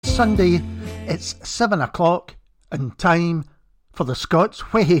Sunday, it's 7 o'clock and time for the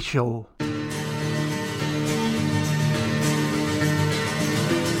Scots Whay Show.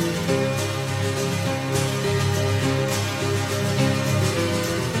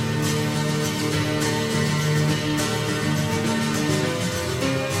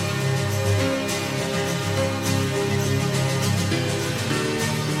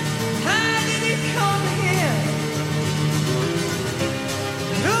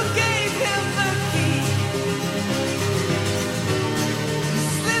 Him the key.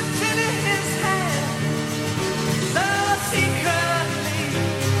 Slipped in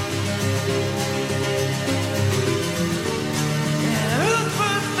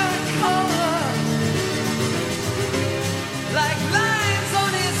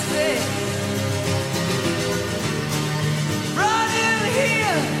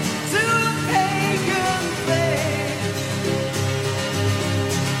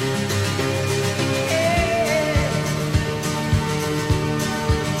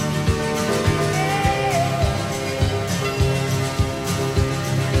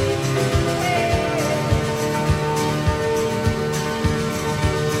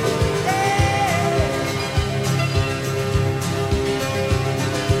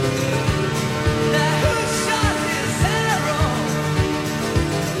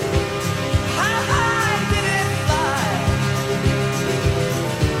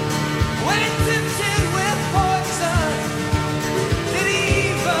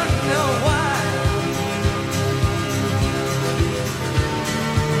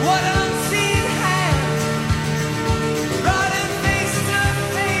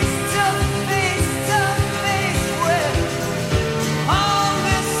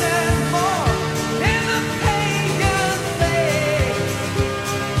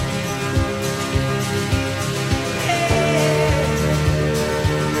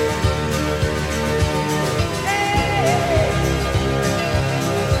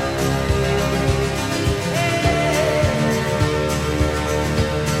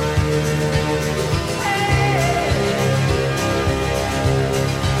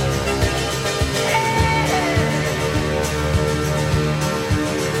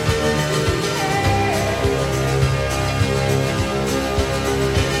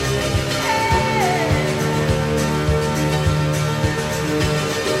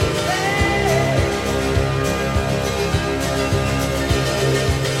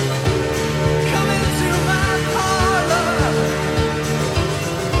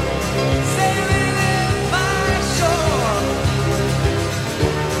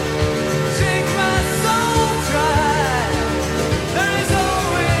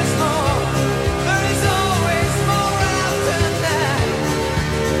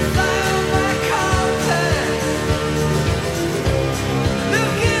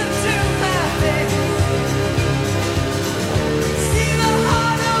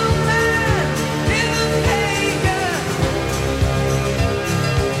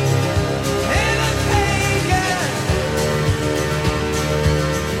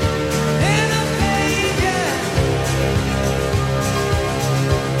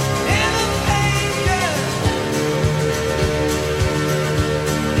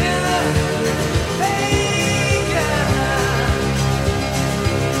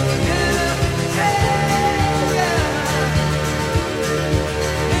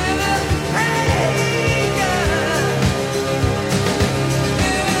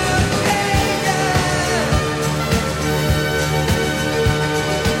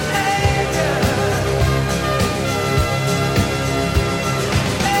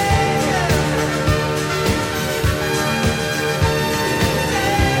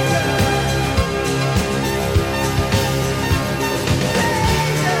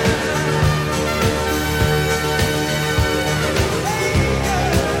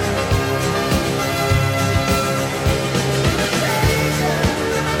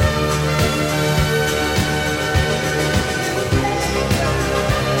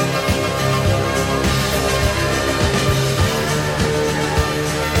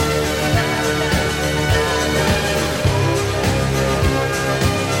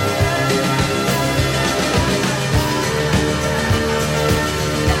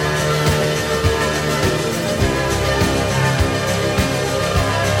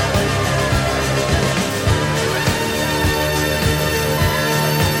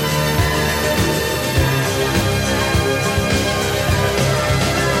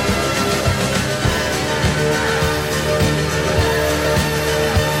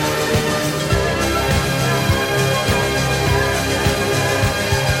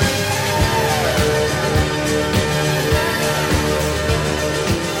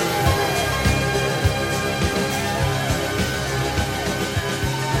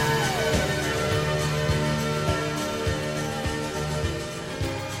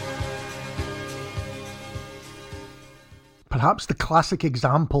perhaps the classic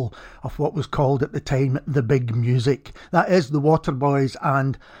example of what was called at the time the big music. That is the Waterboys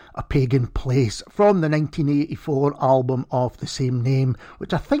and A Pagan Place from the 1984 album of the same name,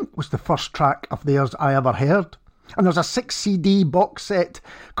 which I think was the first track of theirs I ever heard. And there's a 6 CD box set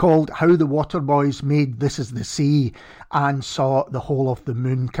called How the Waterboys Made This Is the Sea and saw The Whole of the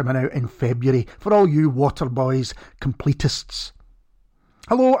Moon coming out in February for all you Waterboys completists.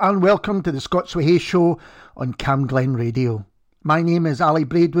 Hello and welcome to the Scots Whay Show on Camglen Radio. My name is Ali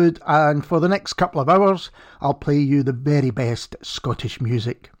Braidwood and for the next couple of hours I'll play you the very best Scottish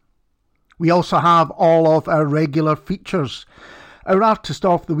music. We also have all of our regular features. Our artist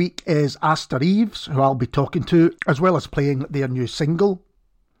of the week is Aster Eves, who I'll be talking to, as well as playing their new single.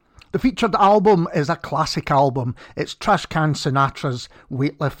 The featured album is a classic album. It's Trashcan Sinatra's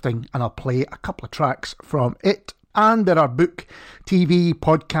Weightlifting, and I'll play a couple of tracks from it. And there are book, TV,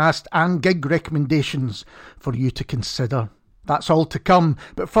 podcast and gig recommendations for you to consider. That's all to come,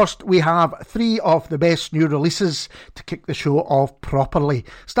 but first we have 3 of the best new releases to kick the show off properly,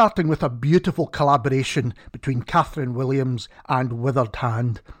 starting with a beautiful collaboration between Catherine Williams and Withered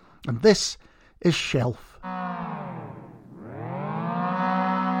Hand. And this is Shelf.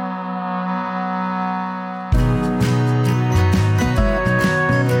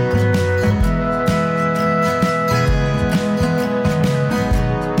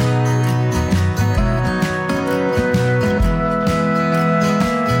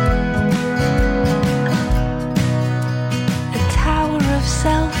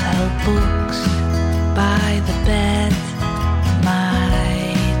 Books by the bed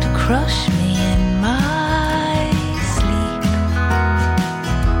might crush me in my sleep.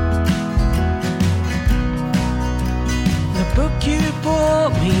 The book you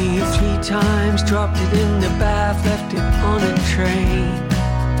bought me 3 times, dropped it in the bath, left it on a train.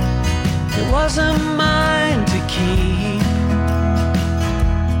 It wasn't mine to keep.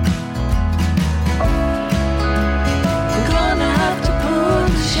 I'm gonna have to put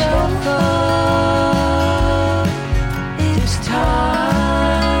the shelf up. It's time.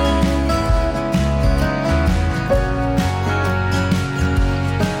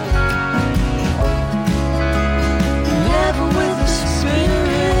 Level with the spirit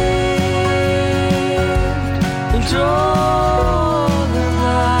and draw the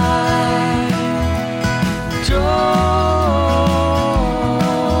line. Draw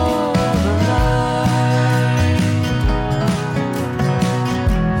the line.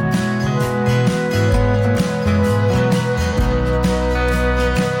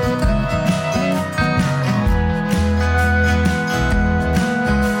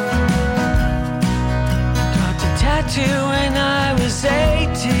 Got a tattoo when I was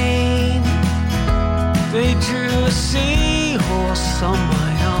 18. They drew a seahorse on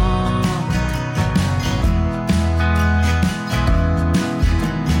my arm.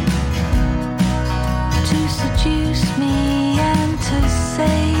 To seduce me and to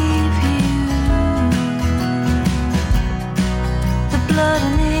save you. The blood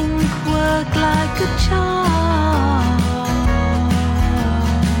and ink work like a charm.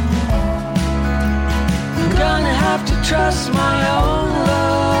 I'm gonna have to trust my own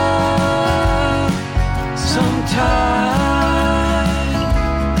love sometime.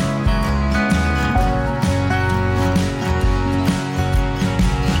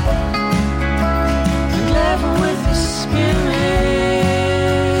 And level with the spirit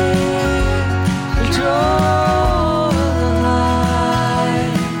and draw the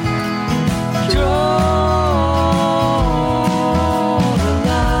line. Draw the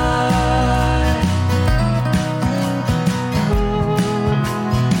line.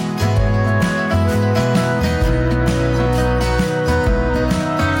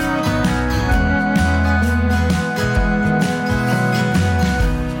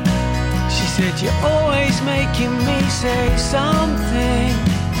 She said, you're always making me say something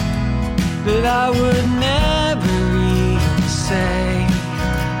that I would never even say.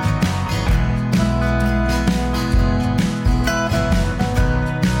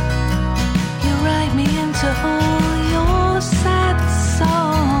 You write me into all your sad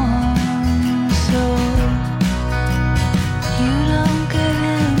songs, so you don't get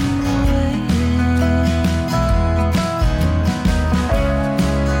in the way.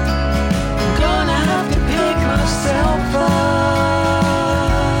 I'm gonna have to pick myself up.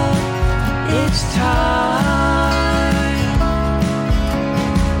 It's time.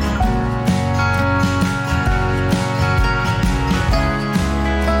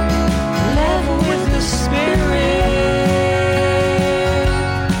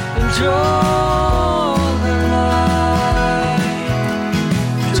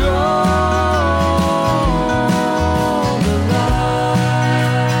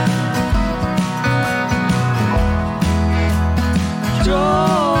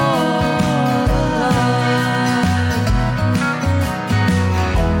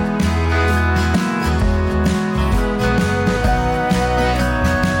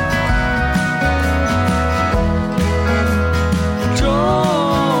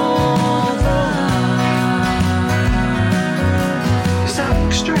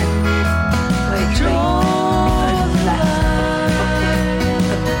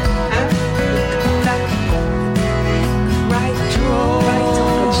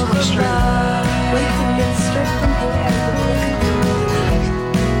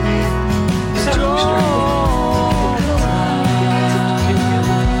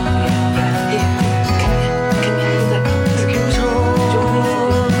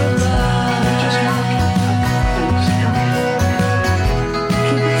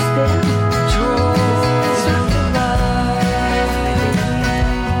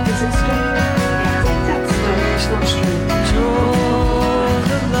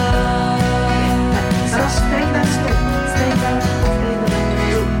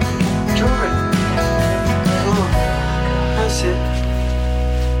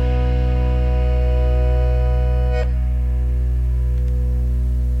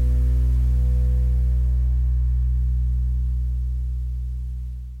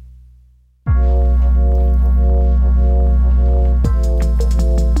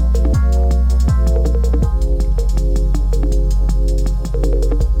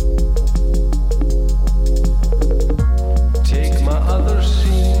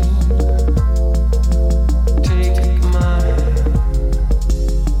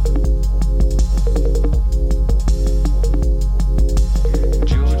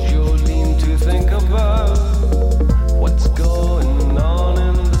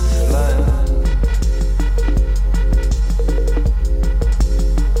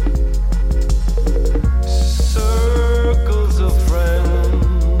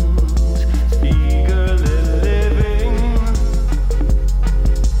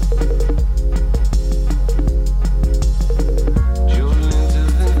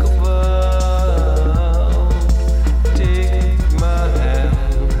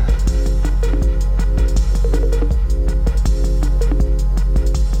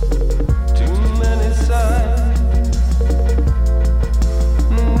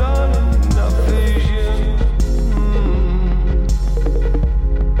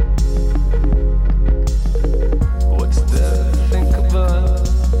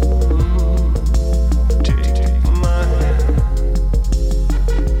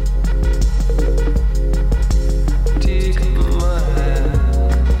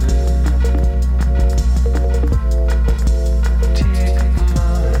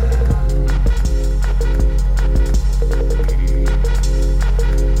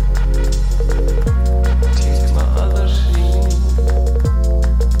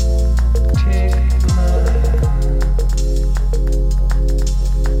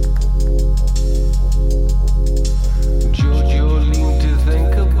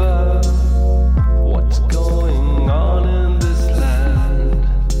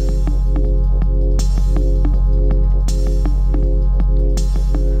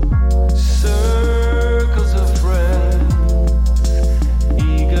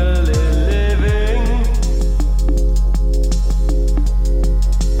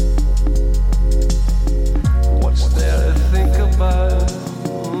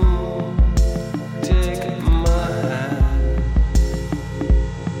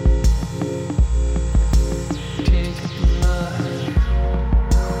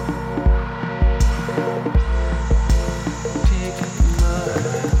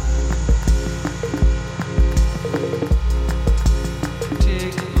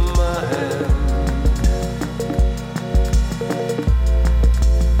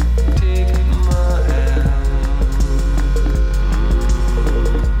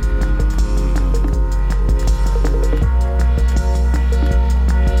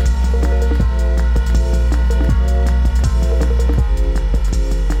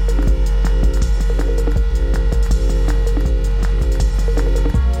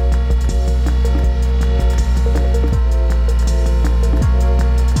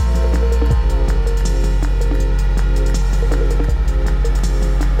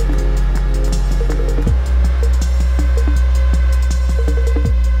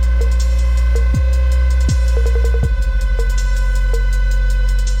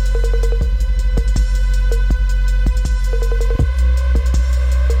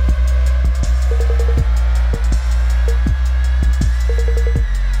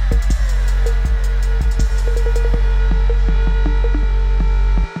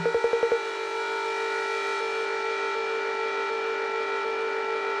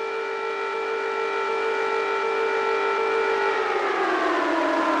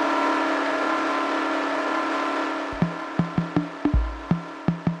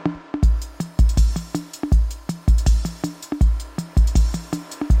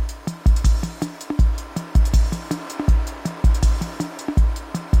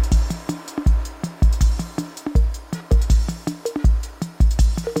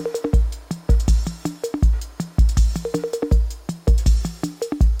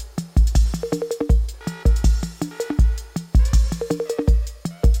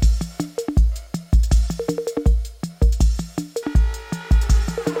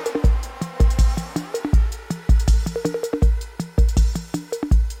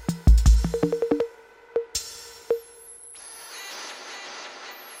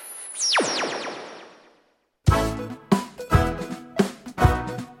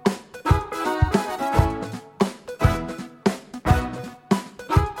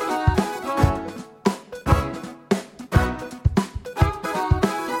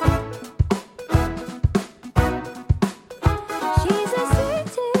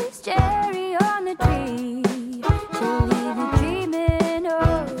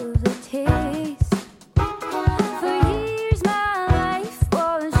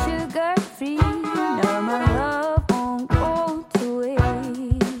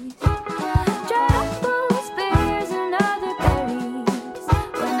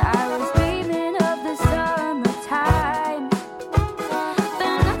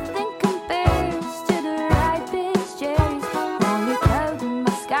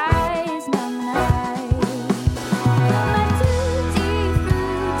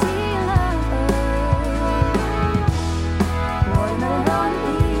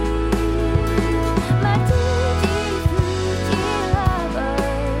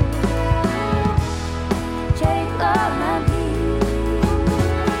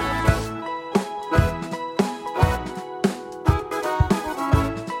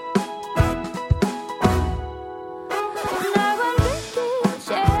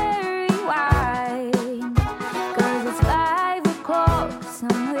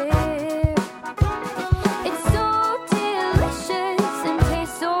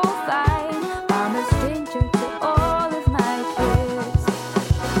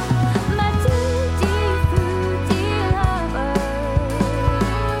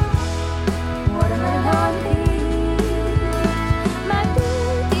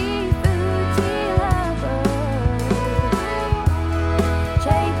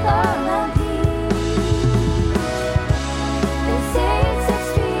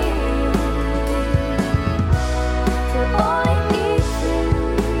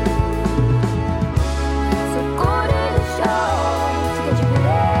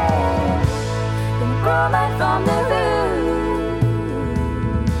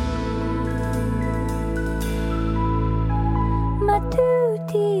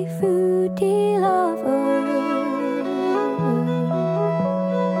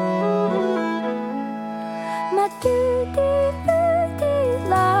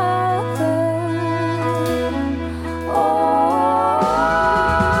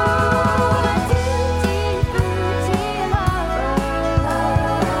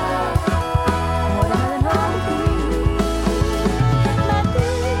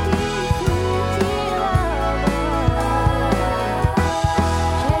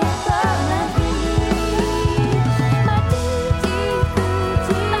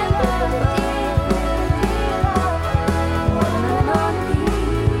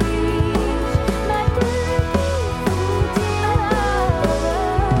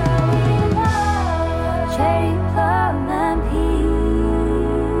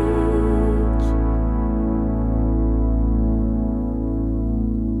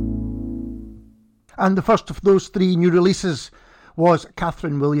 And the first of those three new releases was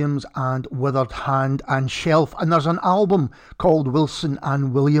Catherine Williams and Withered Hand and Shelf. And there's an album called Wilson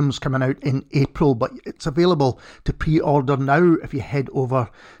and Williams coming out in April, but it's available to pre-order now if you head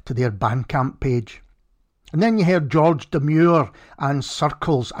over to their Bandcamp page. And then you heard George Demure and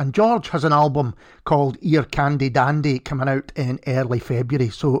Circles, and George has an album called Ear Candy Dandy coming out in early February,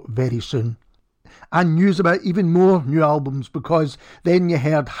 so very soon. And news about even more new albums, because then you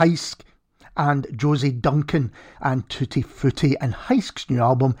heard Heisk and Josie Duncan and Tutti Frutti, and Heisk's new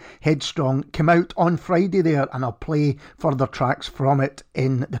album Headstrong came out on Friday there, and I'll play further tracks from it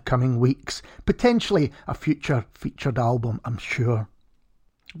in the coming weeks. Potentially a future featured album, I'm sure.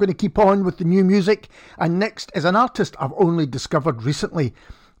 I'm going to keep on with the new music, and next is an artist I've only discovered recently.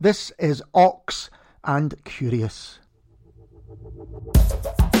 This is Ox and Curious.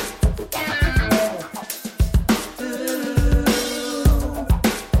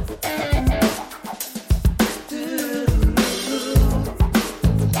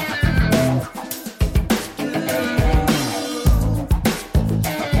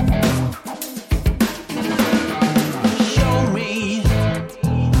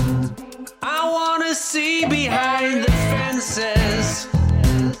 See behind the fences.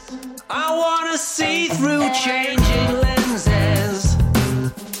 I wanna see through changing lenses.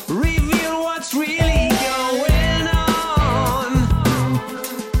 Review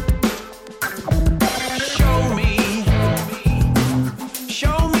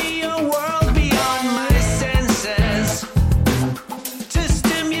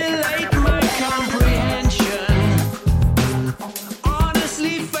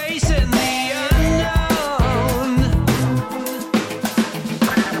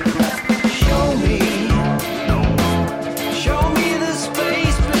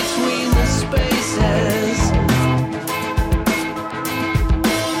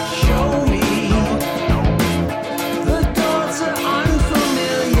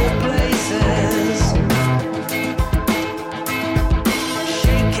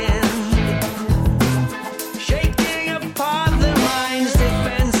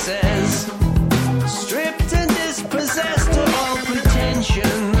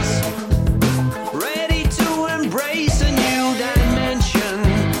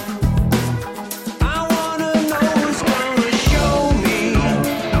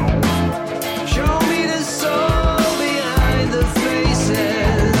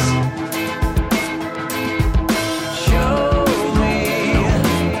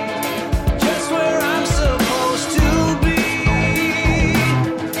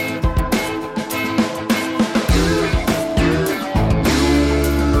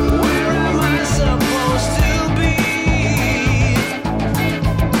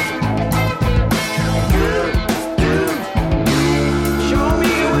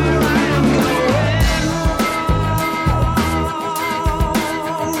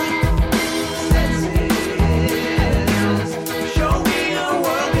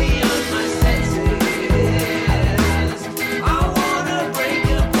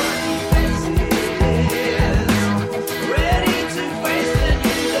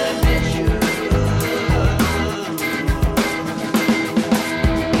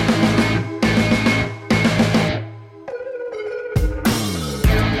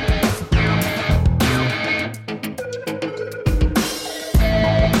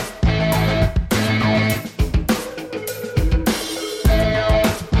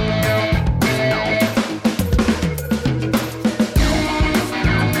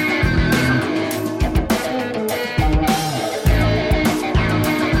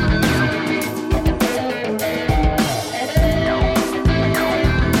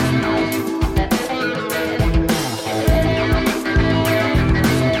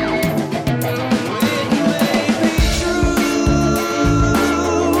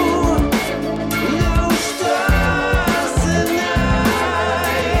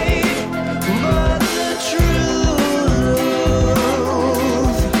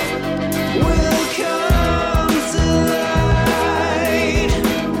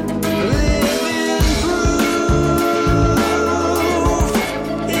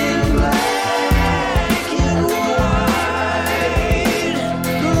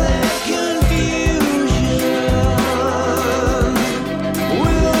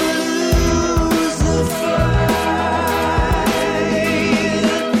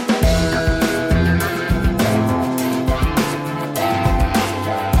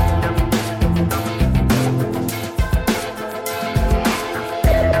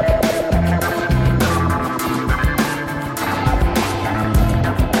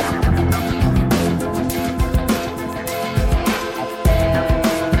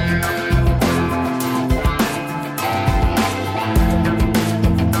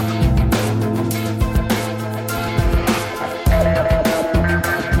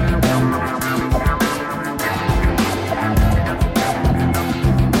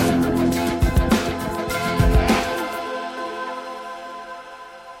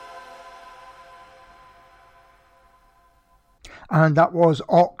And that was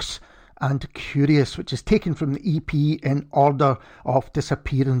Ox and Curious, which is taken from the EP In Order of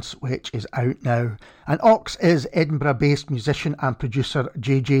Disappearance, which is out now. And Ox is Edinburgh-based musician and producer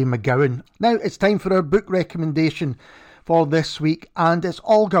JJ McGowan. Now it's time for our book recommendation for this week, and it's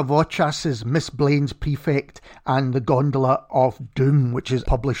Olga Wojcik's Miss Blaine's Prefect and the Gondola of Doom, which is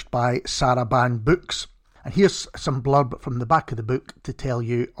published by Saraban Books. And here's some blurb from the back of the book to tell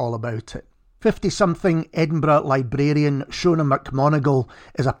you all about it. 50-something Edinburgh librarian Shona McMonigal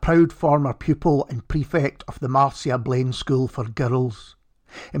is a proud former pupil and prefect of the Marcia Blaine School for Girls.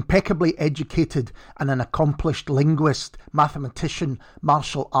 Impeccably educated and an accomplished linguist, mathematician,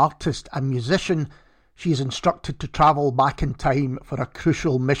 martial artist and musician, she is instructed to travel back in time for a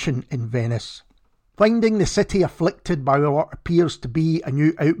crucial mission in Venice. Finding the city afflicted by what appears to be a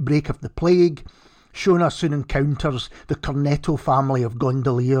new outbreak of the plague, Shona soon encounters the Cornetto family of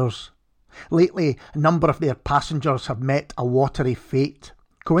gondoliers. Lately, a number of their passengers have met a watery fate.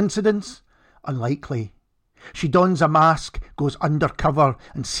 Coincidence? Unlikely. She dons a mask, goes undercover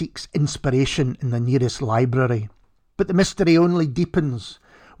and seeks inspiration in the nearest library. But the mystery only deepens.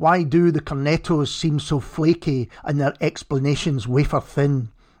 Why do the Cornettos seem so flaky and their explanations wafer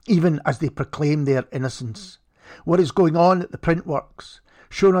thin, even as they proclaim their innocence? What is going on at the printworks?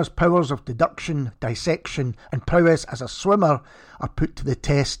 Shona's powers of deduction, dissection and prowess as a swimmer are put to the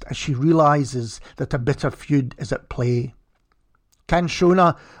test as she realises that a bitter feud is at play. Can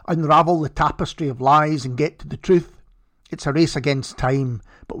Shona unravel the tapestry of lies and get to the truth? It's a race against time,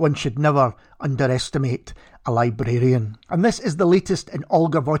 but one should never underestimate a librarian. And this is the latest in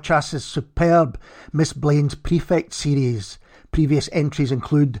Olga Wojcik's superb Miss Blaine's Prefect series. Previous entries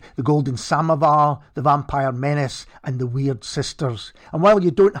include The Golden Samovar, The Vampire Menace and The Weird Sisters. And while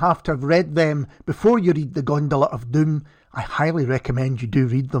you don't have to have read them before you read The Gondola of Doom, I highly recommend you do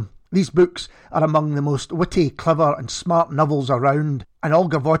read them. These books are among the most witty, clever and smart novels around, and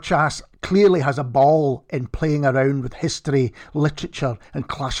Olga Wojcik clearly has a ball in playing around with history, literature and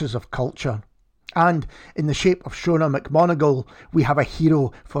clashes of culture. And in the shape of Shona McMonigal, we have a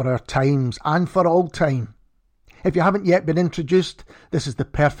hero for our times and for all time. If you haven't yet been introduced, this is the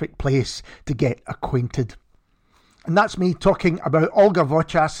perfect place to get acquainted. And that's me talking about Olga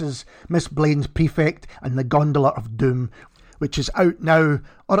Wojcik's Miss Blaine's Prefect and the Gondola of Doom, which is out now,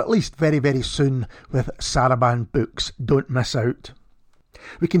 or at least very, very soon, with Saraban Books. Don't miss out.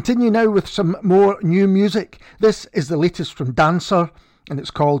 We continue now with some more new music. This is the latest from Dancer, and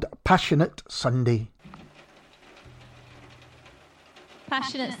it's called Passionate Sunday.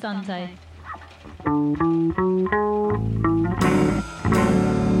 Passionate Sunday.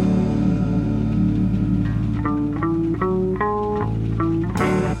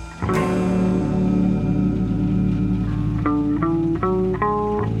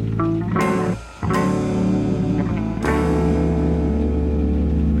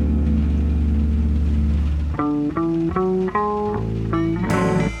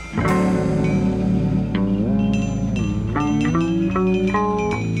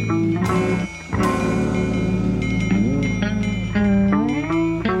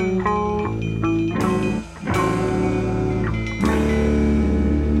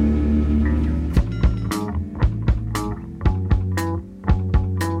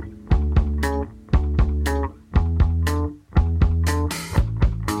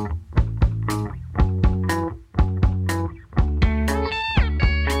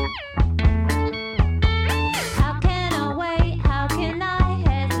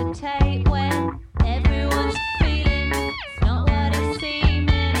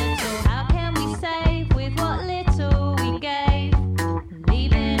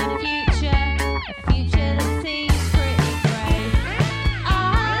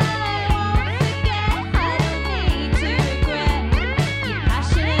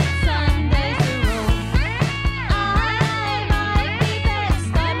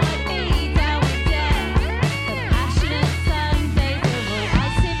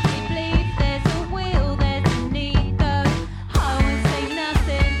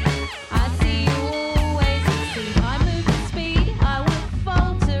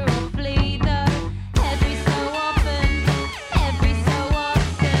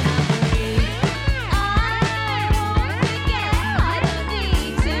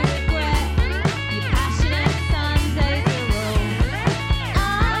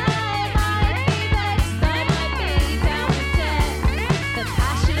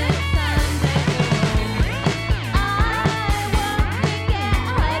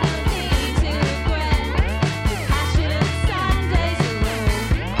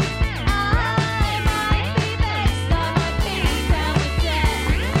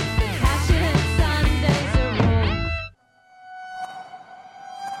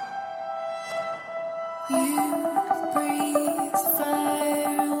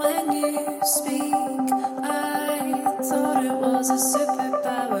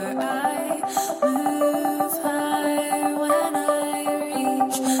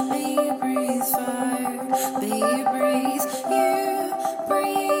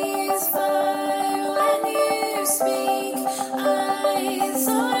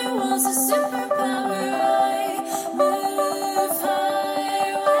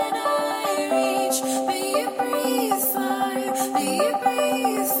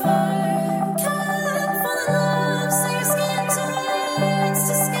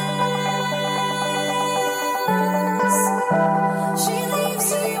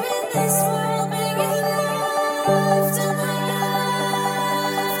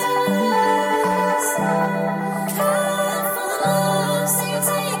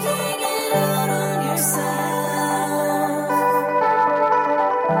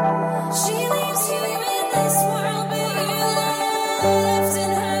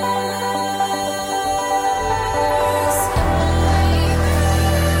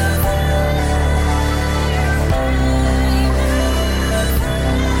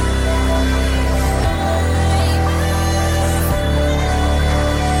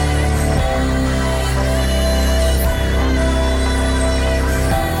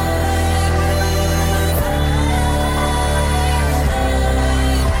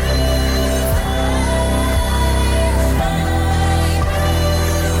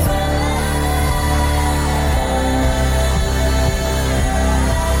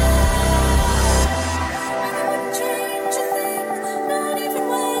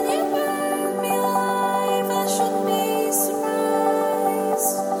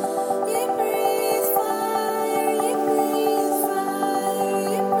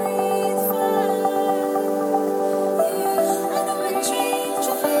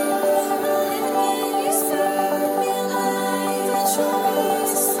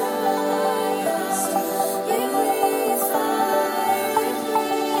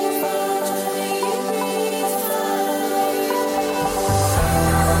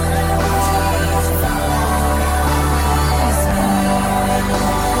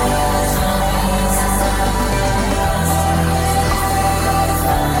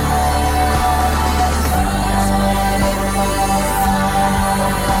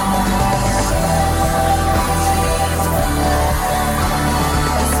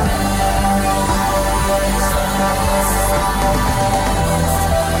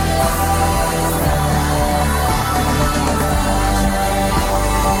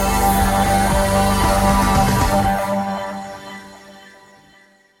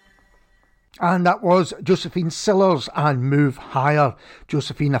 And that was Josephine Sillars and Move Higher.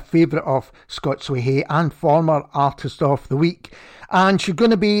 Josephine, a favourite of Scots Whay and former Artist of the Week. And she's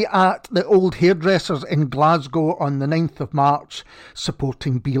going to be at the Old Hairdressers in Glasgow on the 9th of March,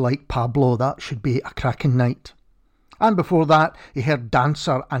 supporting Be Like Pablo. That should be a cracking night. And before that, you heard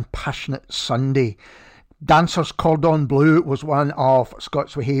Dancer and Passionate Sunday. Dancer's Cordon Bleu was one of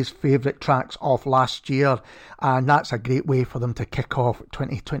Scots Whay's favourite tracks of last year, and that's a great way for them to kick off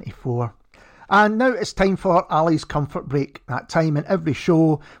 2024. And now it's time for Ali's Comfort Break, that time in every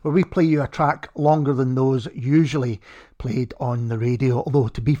show where we play you a track longer than those usually played on the radio, although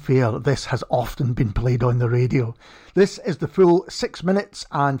to be fair, this has often been played on the radio. This is the full 6 minutes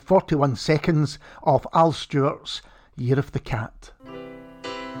and 41 seconds of Al Stewart's Year of the Cat.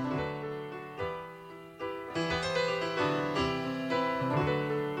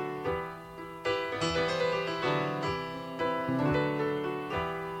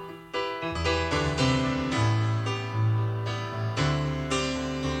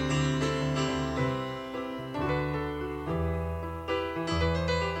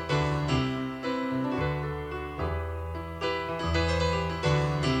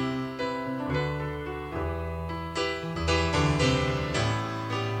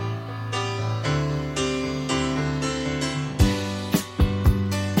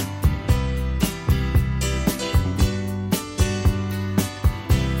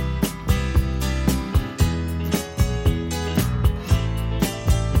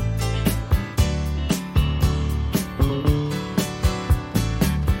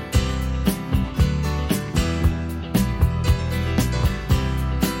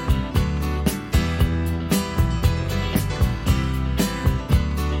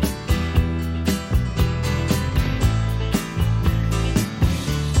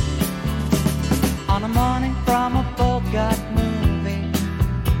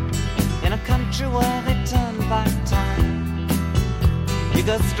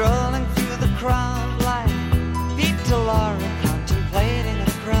 Strolling through the crowd like Pete Laura contemplating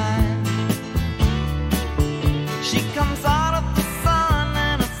a crime.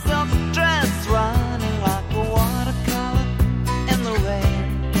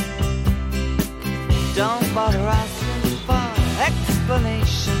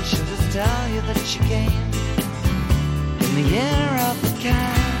 that she came in the year of the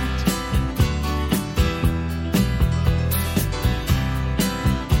cat.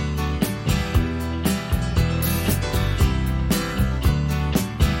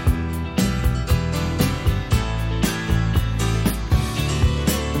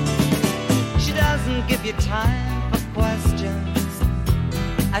 She doesn't give you time for questions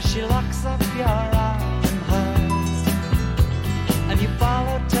as she locks up your arm in hers, and you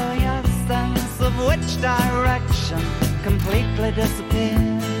follow till your sense of which direction completely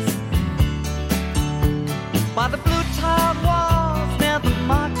disappears. By the blue tiled walls near the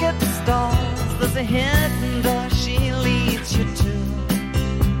market stalls, there's a hidden door she leads you to.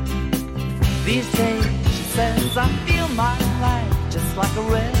 These days, she says, I feel my life just like a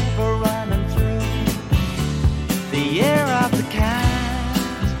river running through the year of the cat.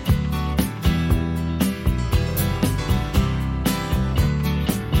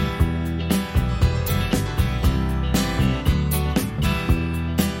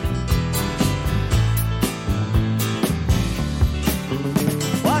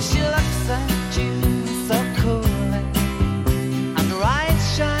 She looks at you so coolly, and her eyes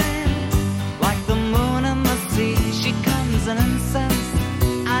shine like the moon and the sea. She comes in incense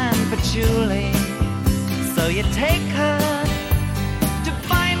and patchouli, so you take her to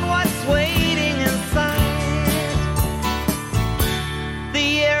find what's waiting inside the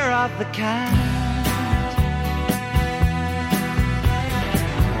year of the cat.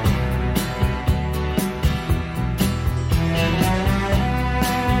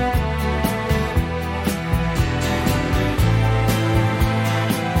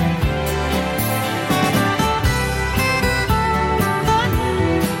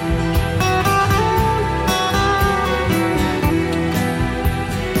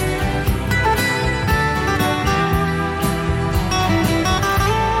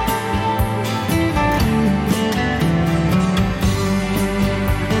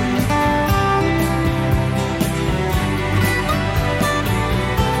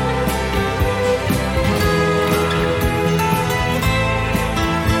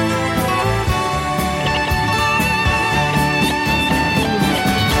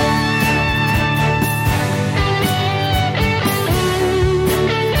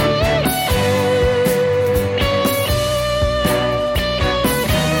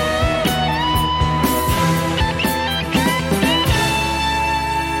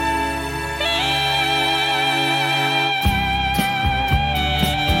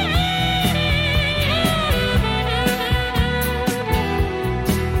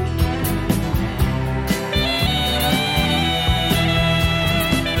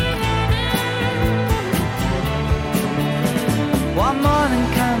 One morning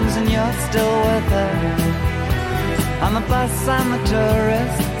comes and you're still with her, and the bus and the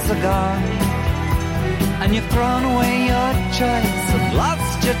tourists are gone, and you've thrown away your choice and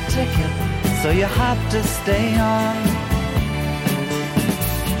lost your ticket, so you have to stay on.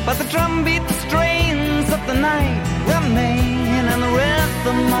 But the drumbeat strains of the night remain, and the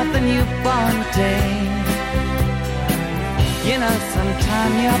rhythm of the newborn day. You know,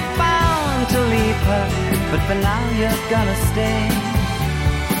 sometime you're bound to leave her, but for now you're gonna stay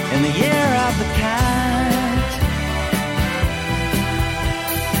in the year of the cat.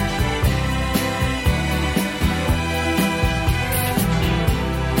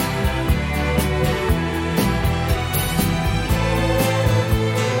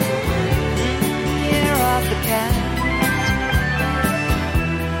 Year of the cat.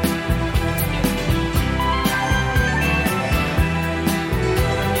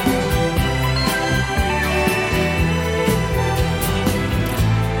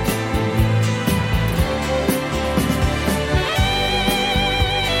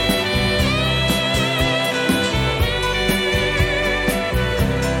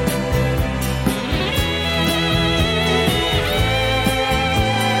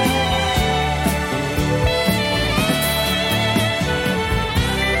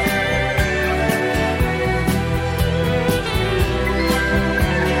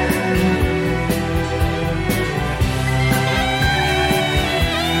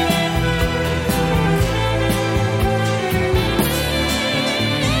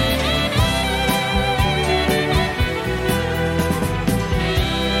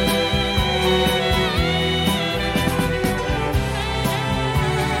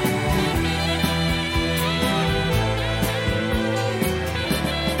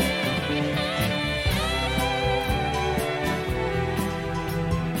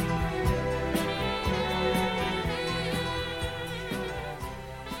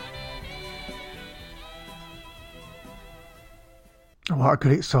 what a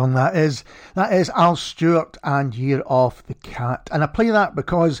great song that is. That is Al Stewart and Year of the Cat. And I play that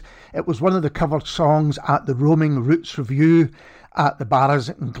because it was one of the covered songs at the Roaming Roots Review at the Barras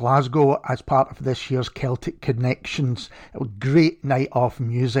in Glasgow as part of this year's Celtic Connections. It was a great night of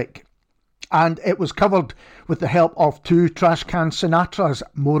music. And it was covered with the help of two Trashcan Sinatras,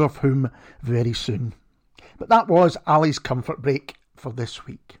 more of whom very soon. But that was Ali's comfort break for this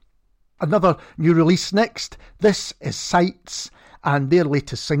week. Another new release next. This is Sights and their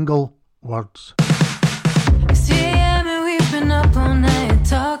latest single, Words. It's 3 a.m. and we've been up all night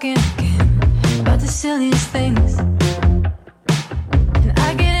talking again about the silliest things. And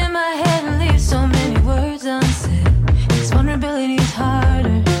I get in my head and leave so many words unsaid, 'cause vulnerability's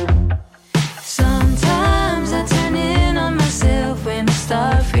harder. Sometimes I turn in on myself when I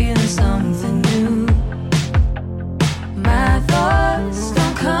start feeling something new. My thoughts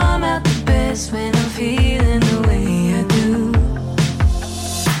don't come out the best when I'm feeling the way I do.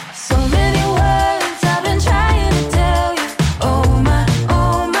 So many words I've been trying to tell you. Oh my,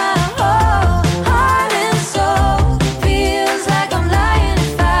 whole heart and soul. Feels like I'm lying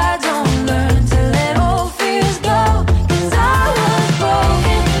if I don't learn to let old fears go. 'Cause I was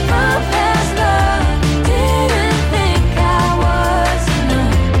broken, my past love didn't think I was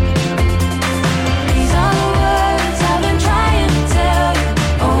enough. These are the words I've been trying to tell you.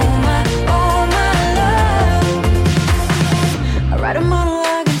 Oh my love. I write a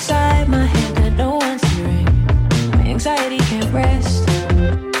monologue inside my head that no one's hearing. My anxiety can't rest.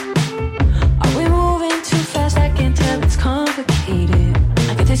 Are we moving too fast? I can tell it's complicated.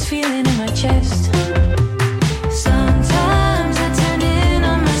 I get this feeling in my chest. Sometimes I turn in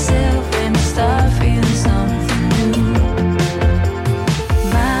on myself when I start feeling something new.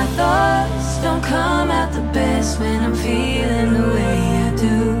 My thoughts don't come out the best when I'm feeling the way I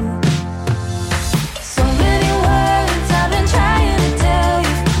do. So many words I've been trying to tell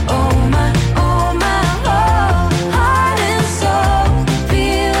you. Oh my, whole heart and soul.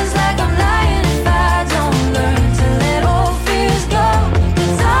 Feels like I'm lying if I don't learn to let old fears go.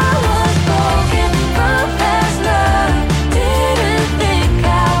 'Cause I was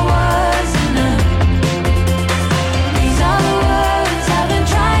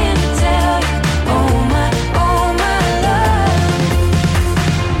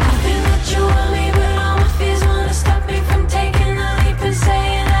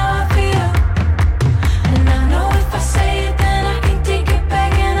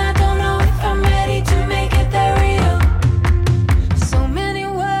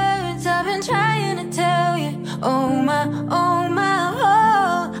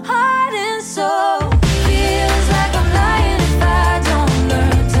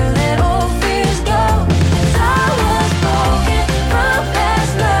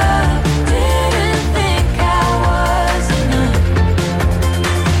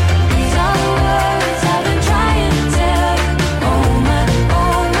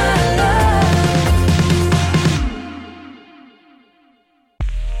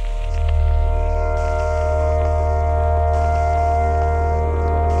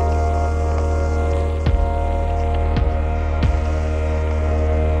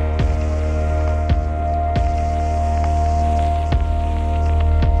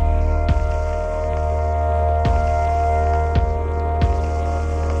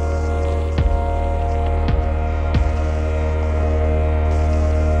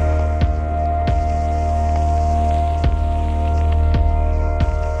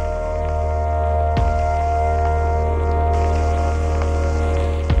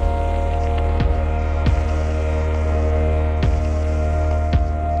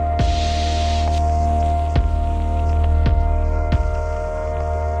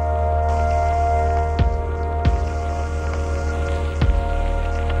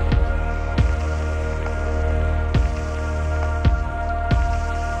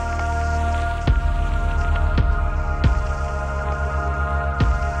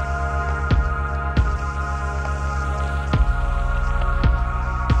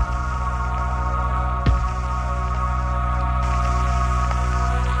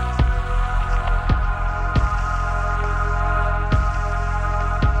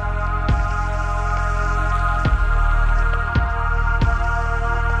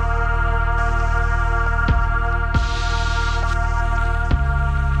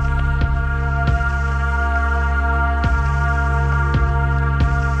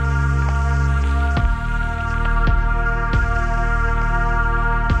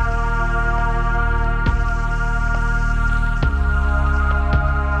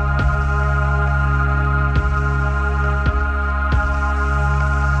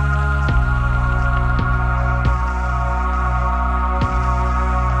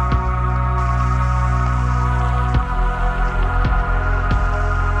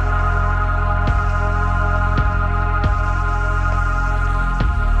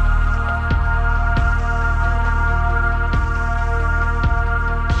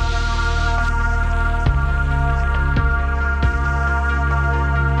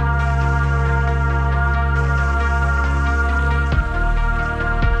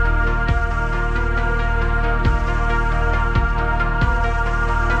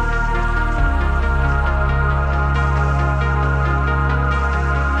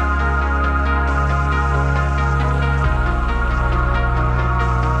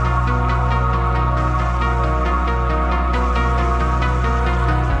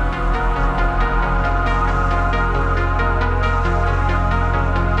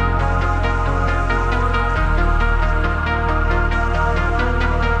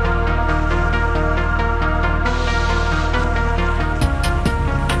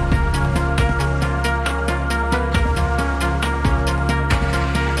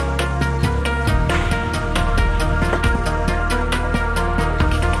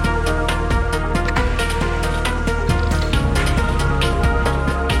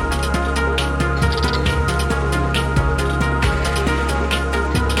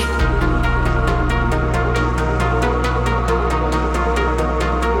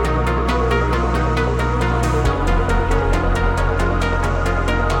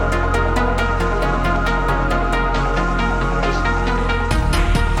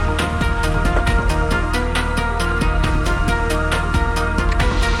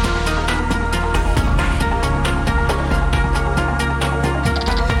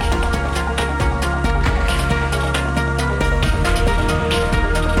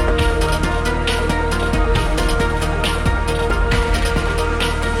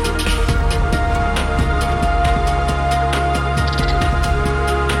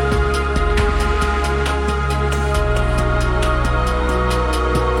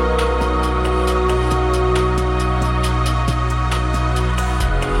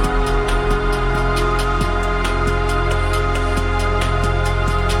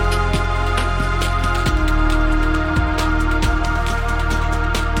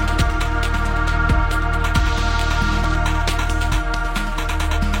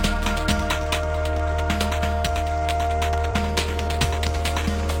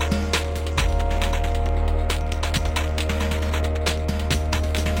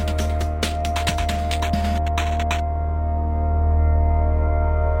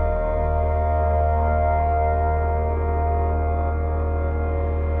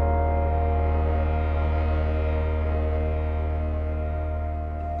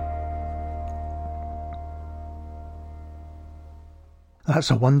That's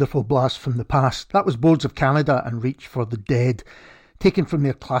a wonderful blast from the past. That was Boards of Canada and Reach for the Dead, taken from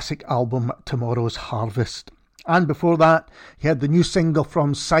their classic album Tomorrow's Harvest. And before that, you had the new single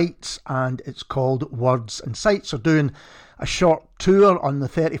from Sights, and it's called Words. And Sights are doing a short tour on the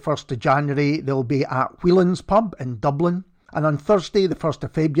 31st of January. They'll be at Whelan's Pub in Dublin. And on Thursday, the 1st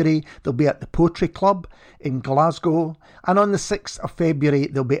of February, they'll be at the Poetry Club in Glasgow. And on the 6th of February,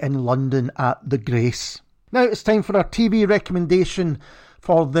 they'll be in London at the Grace. Now it's time for our TV recommendation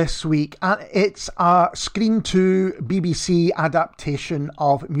for this week, and it's a Screen 2 BBC adaptation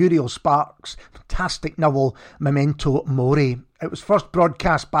of Muriel Spark's fantastic novel Memento Mori. It was first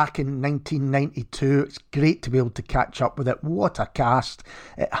broadcast back in 1992. It's great to be able to catch up with it. What a cast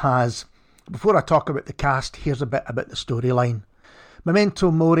it has. Before I talk about the cast, here's a bit about the storyline. Memento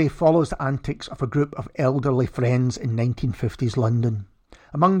Mori follows the antics of a group of elderly friends in 1950s London.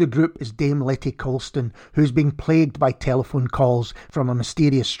 Among the group is Dame Letty Colston, who is being plagued by telephone calls from a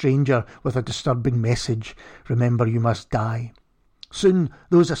mysterious stranger with a disturbing message: remember you must die. Soon,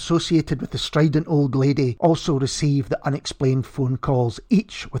 those associated with the strident old lady also receive the unexplained phone calls,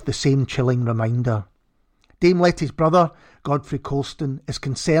 each with the same chilling reminder. Dame Letty's brother, Godfrey Colston, is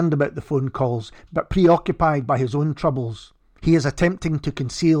concerned about the phone calls, but preoccupied by his own troubles. He is attempting to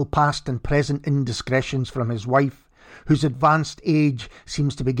conceal past and present indiscretions from his wife, whose advanced age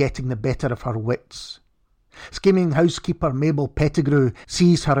seems to be getting the better of her wits. Scheming housekeeper Mabel Pettigrew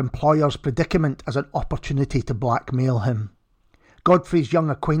sees her employer's predicament as an opportunity to blackmail him. Godfrey's young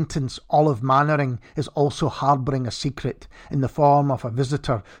acquaintance Olive Mannering is also harbouring a secret in the form of a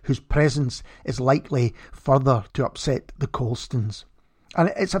visitor whose presence is likely further to upset the Colstons.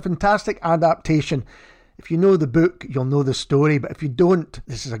 And it's a fantastic adaptation. If you know the book, you'll know the story, but if you don't,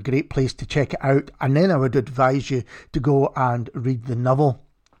 this is a great place to check it out. And then I would advise you to go and read the novel.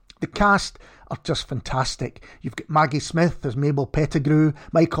 The cast are just fantastic. You've got Maggie Smith as Mabel Pettigrew,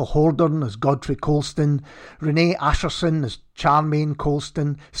 Michael Hordern as Godfrey Colston, Renee Asherson as Charmaine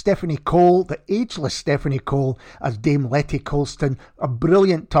Colston, Stephanie Cole, the ageless Stephanie Cole, as Dame Letty Colston, a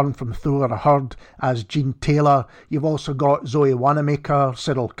brilliant turn from Thora Hurd as Jean Taylor. You've also got Zoe Wanamaker,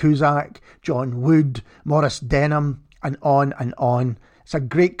 Cyril Cusack, John Wood, Maurice Denham, and on and on. It's a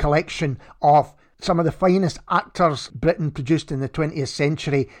great collection of some of the finest actors Britain produced in the 20th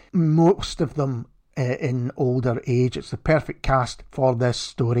century, most of them in older age. It's the perfect cast for this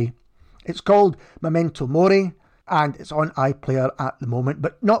story. It's called Memento Mori, and it's on iPlayer at the moment,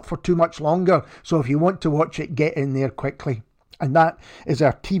 but not for too much longer. So if you want to watch it, get in there quickly. And that is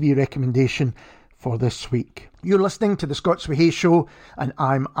our TV recommendation for this week. You're listening to the Scots Whay Show, and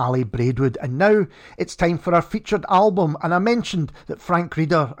I'm Ali Braidwood. And now it's time for our featured album. And I mentioned that Frank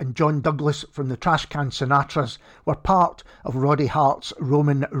Reader and John Douglas from the Trashcan Sinatras were part of Roddy Hart's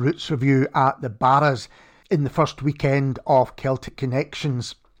Roman Roots Review at the Barras in the first weekend of Celtic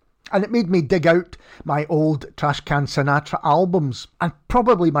Connections. And it made me dig out my old Trashcan Sinatra albums. And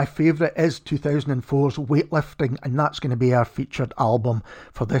probably my favourite is 2004's Weightlifting, and that's going to be our featured album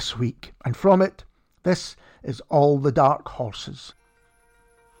for this week. And from it, this is All the Dark Horses.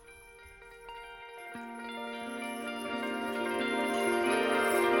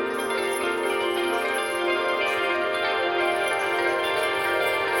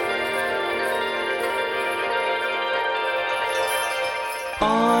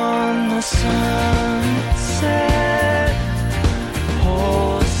 On the sunset,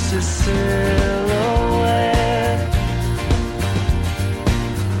 horses silhouette.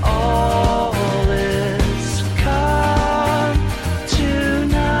 All is calm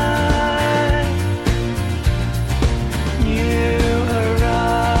tonight. New horizon.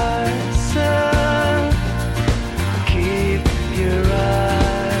 Keep your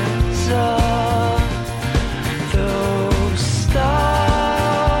eyes on those stars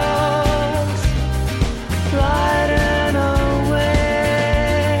lighting away.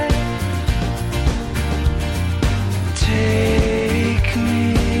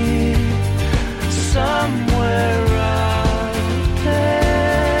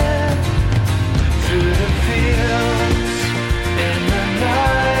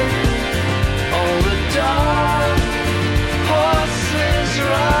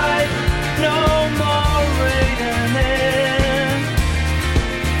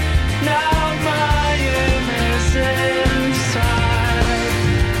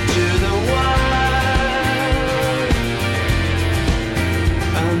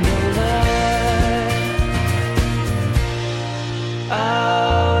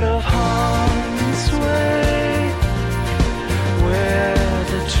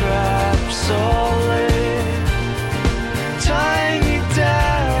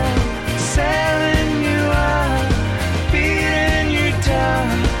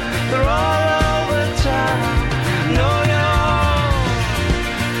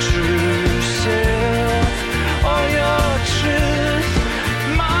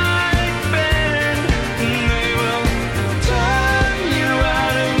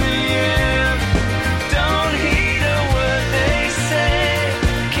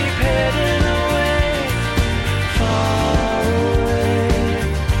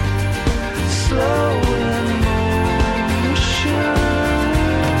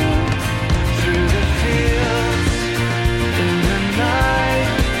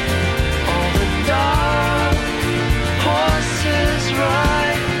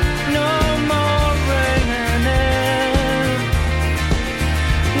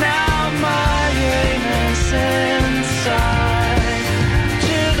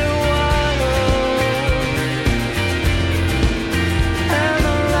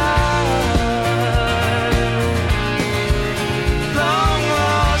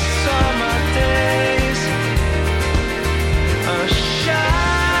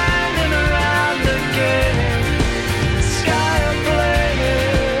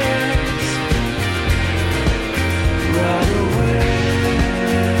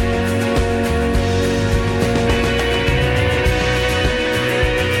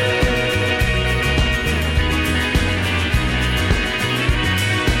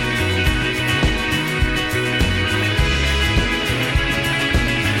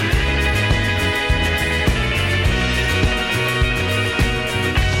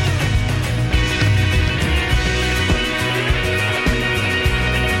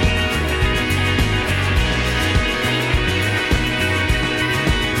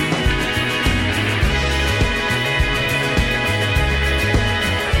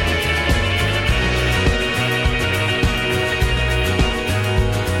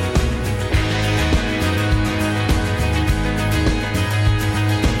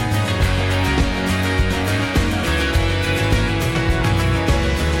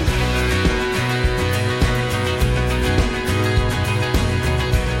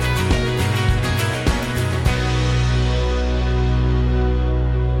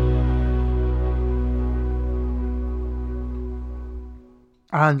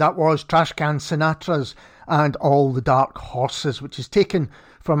 And that was Trashcan Sinatra's And All the Dark Horses, which is taken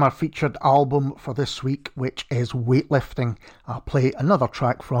from our featured album for this week, which is Weightlifting. I'll play another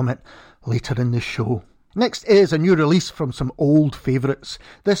track from it later in the show. Next is a new release from some old favourites.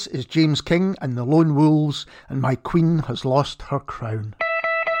 This is James King and the Lone Wolves, and My Queen Has Lost Her Crown.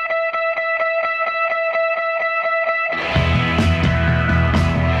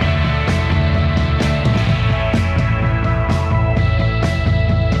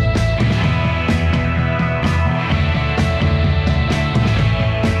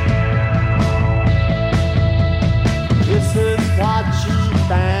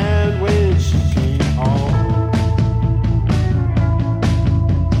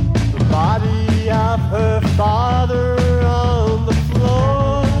 Her father on the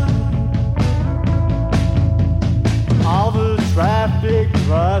floor, all the traffic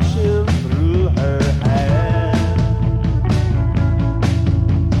rushing through her hair.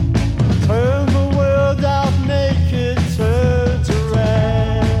 Turn the world out, make it turn to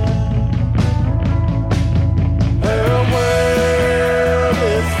red. Her world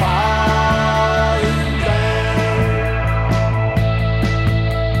is falling down.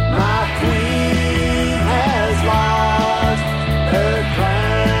 My queen has lost her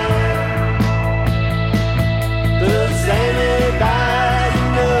crown. Does anybody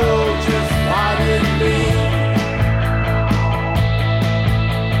know just what it means?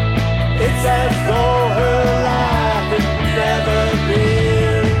 It's as though her life had never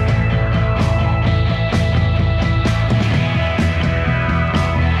been.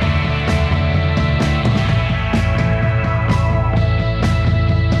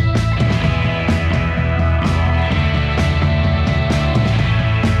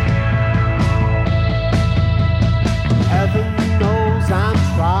 Heaven knows I'm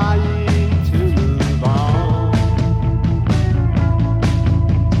trying to move on.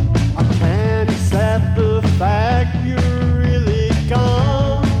 I can't accept the fact you're really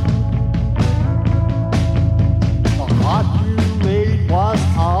gone. The heart you made was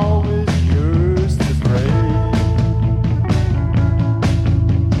always yours to break.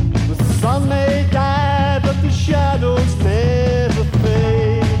 The sun may die, but the shadows never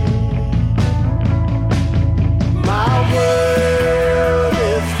fade. My world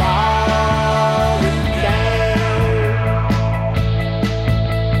is falling down.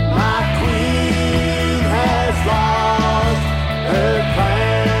 My queen has lost her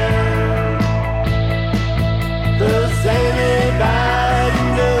crown. Does anybody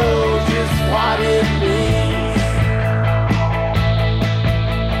know just what it means?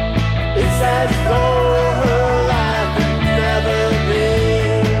 It's as though her life had never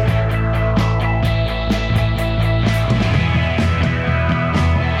been.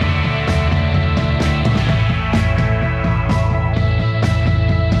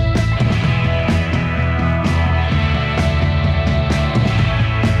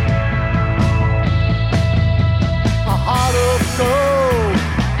 A heart of gold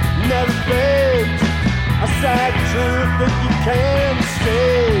never fades. A sad truth that you can't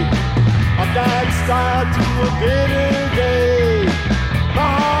escape. A bad start to a bitter day. My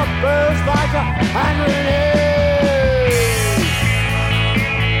heart burns like a hand grenade.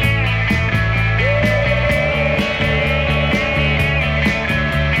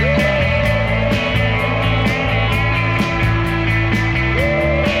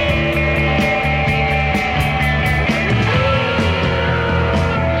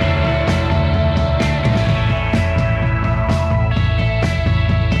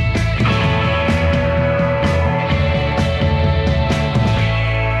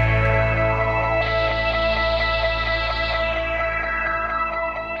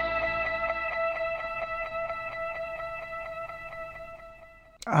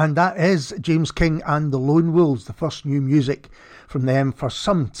 And that is James King and the Lone Wolves, the first new music from them for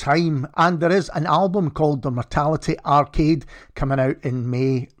some time. And there is an album called The Mortality Arcade coming out in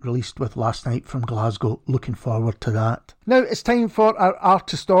May, released with Last Night from Glasgow. Looking forward to that. Now it's time for our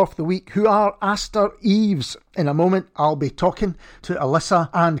Artist of the Week, who are Aster Eves. In a moment I'll be talking to Alyssa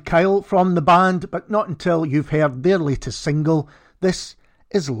and Kyle from the band, but not until you've heard their latest single. This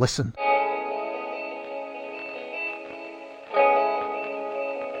is Listen.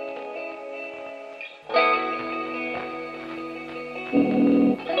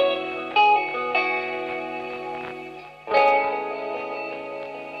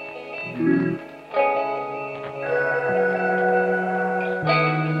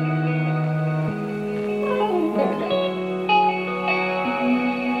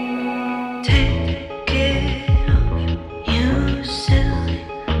 Take it off, you silly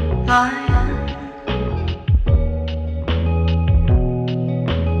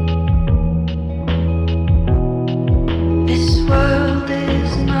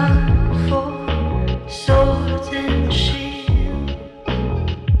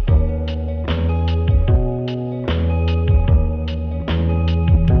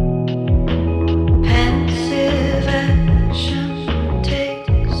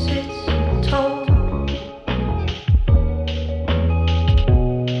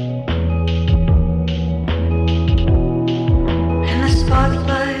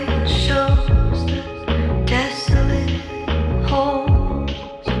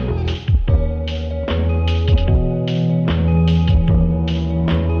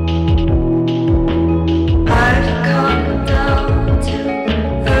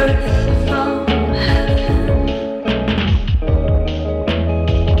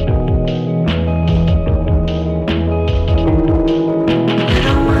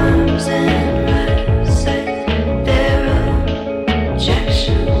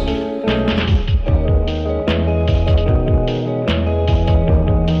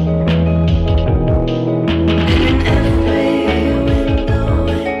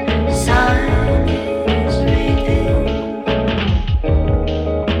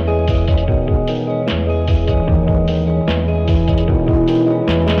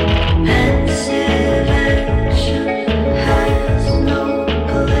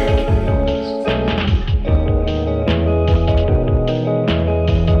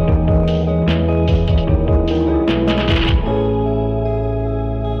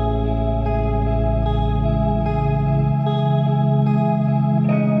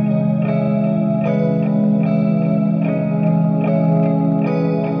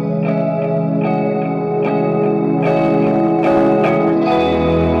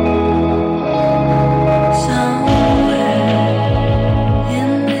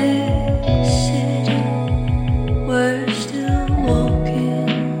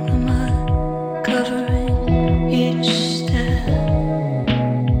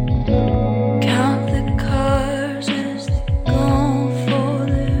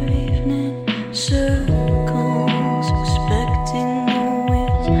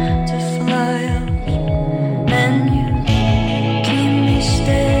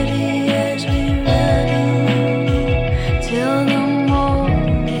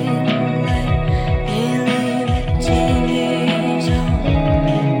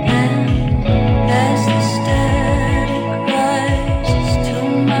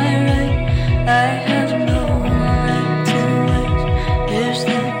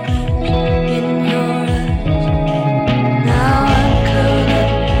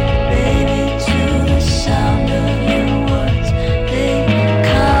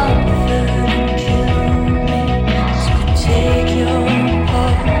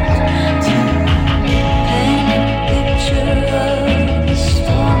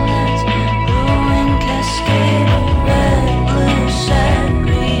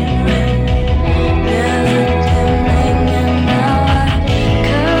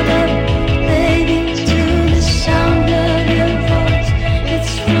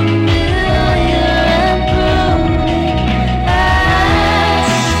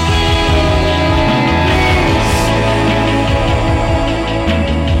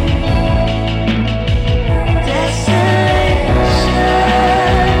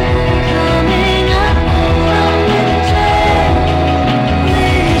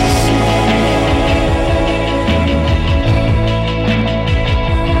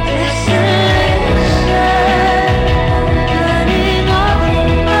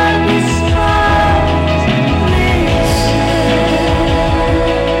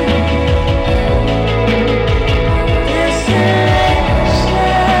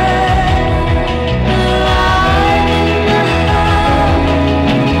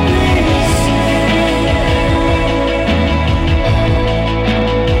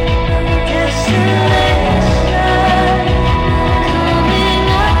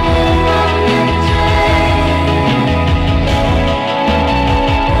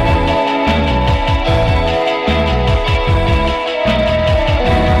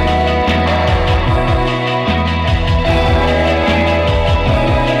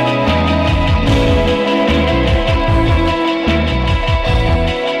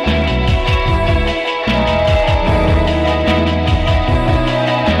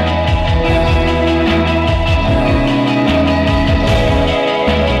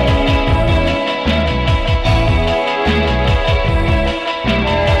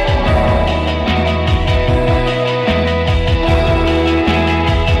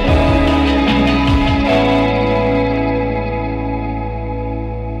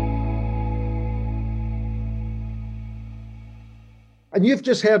And you've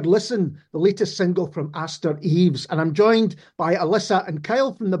just heard Listen, the latest single from Aster Eves. And I'm joined by Alyssa and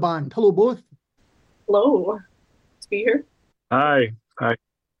Kyle from the band. Hello, both. Hello. To be here. Hi. Hi.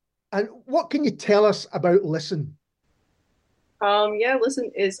 And what can you tell us about Listen? Yeah,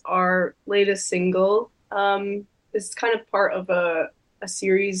 Listen is our latest single. It's kind of part of a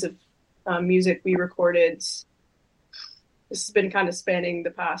series of music we recorded. This has been kind of spanning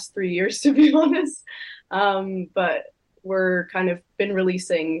the past 3 years, to be honest. But we're kind of been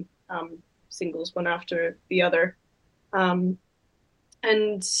releasing singles one after the other. And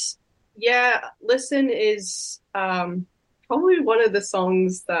yeah, Listen is probably one of the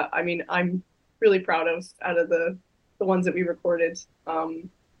songs that, I mean, I'm really proud of out of the ones that we recorded.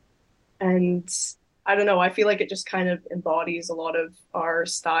 And I don't know, I feel like it just kind of embodies a lot of our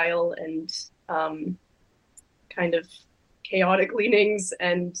style and kind of chaotic leanings,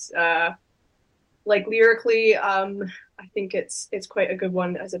 and like lyrically, I think it's quite a good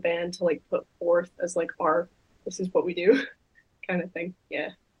one as a band to like put forth as like our, this is what we do kind of thing. Yeah.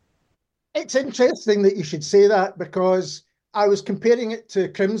 It's interesting that you should say that, because I was comparing it to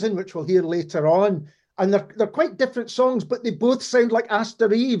Crimson, which we'll hear later on, and they're quite different songs, but they both sound like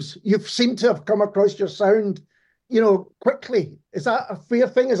Aster Eves. You've seemed to have come across your sound, quickly. Is that a fair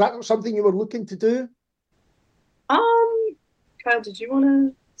thing? Is that something you were looking to do? Kyle, did you want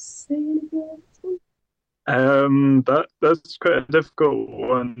to say anything about this one? That's quite a difficult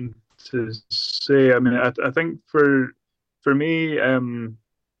one to say. I mean, I think for me,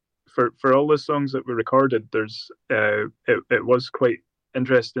 for all the songs that we recorded, there's it was quite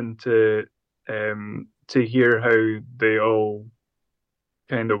interesting to hear how they all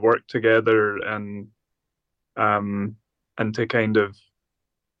kind of work together, and to kind of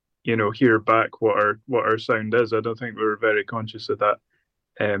hear back what our sound is. I don't think we were very conscious of that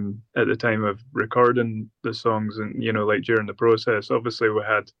at the time of recording the songs, and like during the process. Obviously, we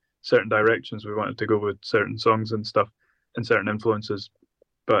had certain directions we wanted to go with certain songs and stuff, and certain influences,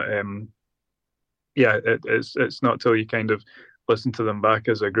 but yeah, it's not till you kind of listen to them back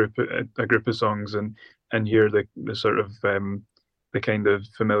as a group of songs and hear the sort of the kind of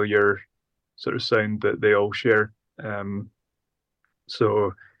familiar sort of sound that they all share.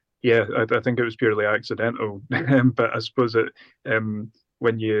 So yeah, I think it was purely accidental, but I suppose it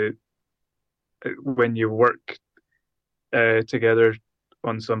when you work together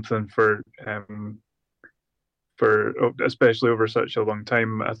on something for especially over such a long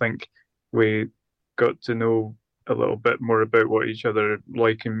time, I think we got to know a little bit more about what each other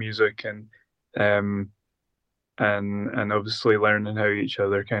like in music, and obviously learning how each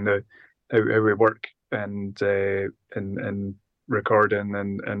other kind of how we work, and recording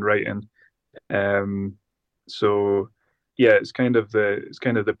and writing. So yeah, it's kind of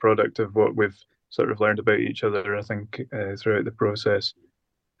the product of what we've sort of learned about each other, I think, throughout the process,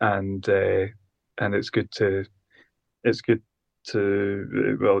 and it's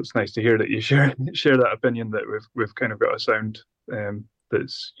nice to hear that you share that opinion, that we've kind of got a sound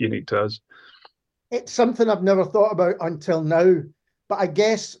that's unique to us. It's something I've never thought about until now, but I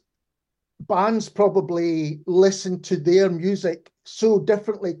guess bands probably listen to their music so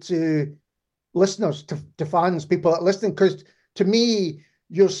differently to listeners, to fans, people that are listening, because to me,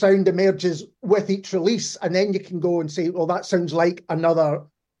 your sound emerges with each release, and then you can go and say, well, that sounds like another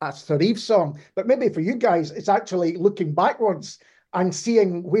Aster Eves song. But maybe for you guys, it's actually looking backwards and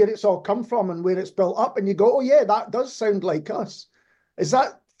seeing where it's all come from and where it's built up, and you go, oh yeah, that does sound like us. Is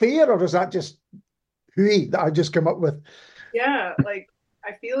that fair, or is that just hooey that I just come up with? Yeah, like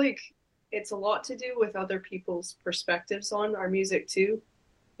I feel like it's a lot to do with other people's perspectives on our music too,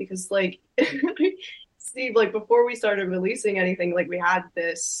 because like Steve, like before we started releasing anything, like we had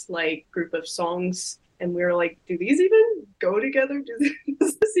this like group of songs, and we were like, do these even go together?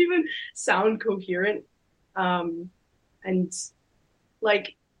 Does this even sound coherent? And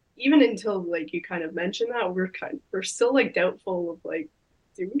like even until like you kind of mentioned that, we're still like doubtful of like,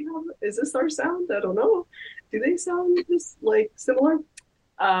 is this our sound? I don't know. Do they sound just like similar?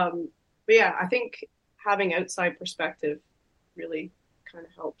 But yeah, I think having outside perspective really kind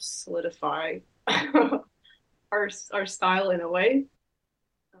of helps solidify our style in a way.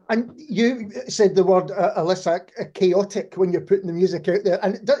 And you said the word, Alyssa, chaotic, when you're putting the music out there,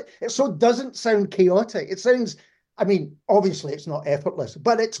 and it so doesn't sound chaotic. It sounds, I mean, obviously it's not effortless,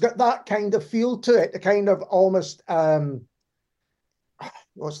 but it's got that kind of feel to it, a kind of almost,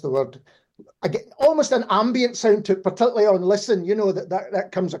 what's the word? Again, almost an ambient sound to it, particularly on Listen, that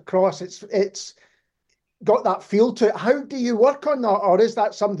comes across. It's got that feel to it. How do you work on that? Or is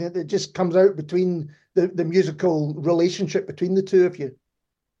that something that just comes out between the musical relationship between the two of you?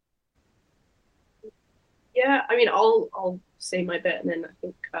 Yeah, I mean, I'll say my bit, and then I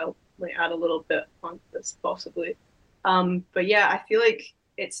think Kyle might add a little bit on this possibly. But yeah, I feel like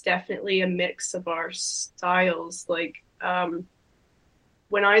it's definitely a mix of our styles. Like,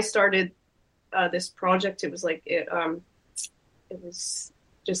 when I started this project, it was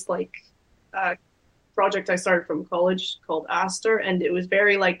just like a project I started from college called Aster, and it was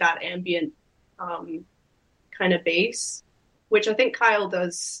very like that ambient kind of bass, which I think Kyle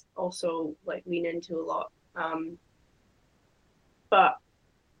does also like lean into a lot. But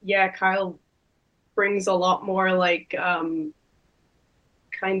yeah, Kyle brings a lot more like kind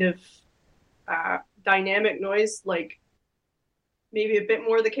of dynamic noise, like maybe a bit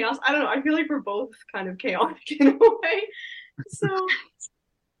more of the chaos. I don't know. I feel like we're both kind of chaotic in a way. So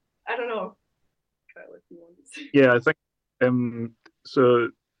I don't know. Kyle, if you want to say. Yeah, I think so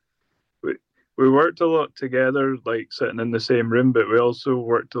we, we worked a lot together, like sitting in the same room, but we also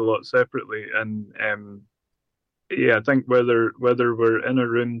worked a lot separately. And yeah, I think whether we're in a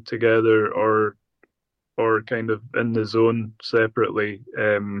room together or kind of in the zone separately,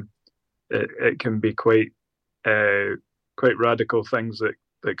 it can be quite radical things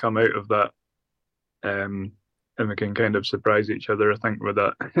that come out of that. And we can kind of surprise each other, I think, with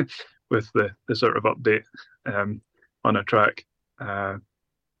that, with the sort of update on a track.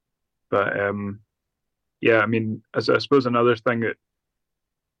 But yeah, I mean, I suppose another thing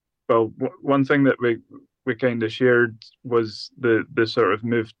one thing that we kind of shared was the sort of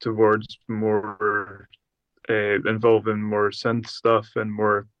move towards more involving more synth stuff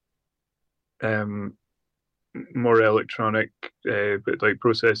and um, more electronic, but like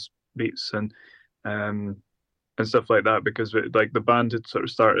process beats and stuff like that, because like the band had sort of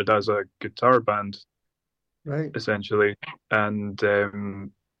started as a guitar band Right. essentially, and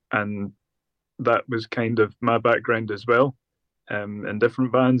that was kind of my background as well, in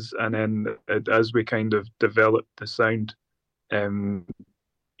different bands, and then as we kind of developed the sound, um,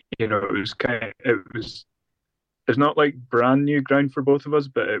 it was it's not like brand new ground for both of us,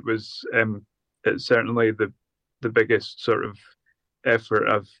 but it's certainly the biggest sort of effort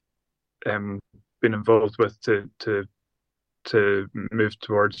I've been involved with to move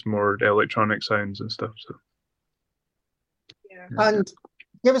towards more electronic sounds and stuff. So Yeah. And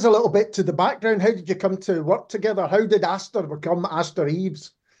give us a little bit to the background. How did you come to work together? How did Aster become Aster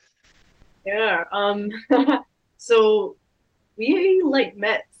Eves? Yeah. So we like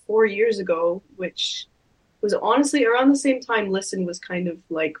met 4 years ago, which was honestly around the same time Listen was kind of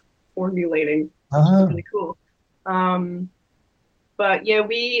like formulating, which is really cool. But yeah,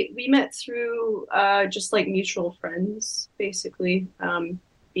 we met through just like mutual friends, basically,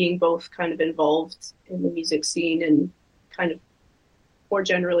 being both kind of involved in the music scene and kind of more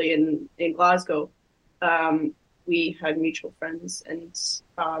generally in Glasgow. We had mutual friends, and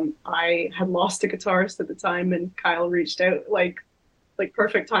I had lost a guitarist at the time, and Kyle reached out like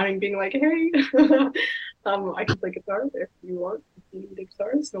perfect timing, being like, "Hey, I can play guitar if you want. If you need a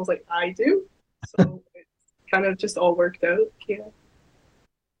guitarist," and I was like, "I do." So it kind of just all worked out. Yeah.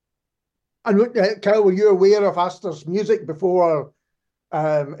 And Kyle, were you aware of Aster's music before?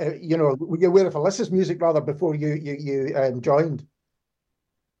 Were you aware of Alyssa's music rather before you joined?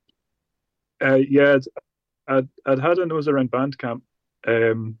 Yeah, I'd had a nose around Bandcamp.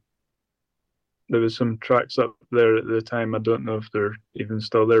 There was some tracks up there at the time. I don't know if they're even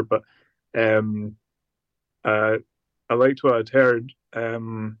still there, but I liked what I'd heard.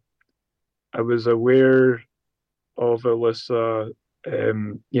 I was aware of Alyssa,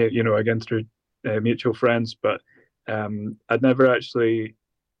 again through mutual friends, but I'd never actually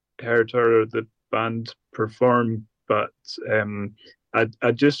heard her or the band perform. But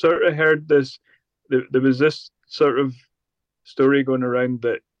I just sort of heard this. There was this sort of story going around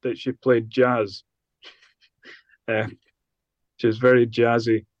that she played jazz. She was very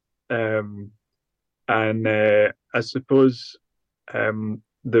jazzy, and I suppose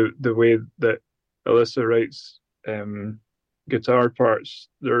the way that Alyssa writes guitar parts,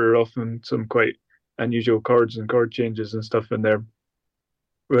 there are often some quite unusual chords and chord changes and stuff in there,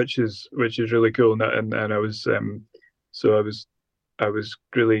 which is really cool. And I was I was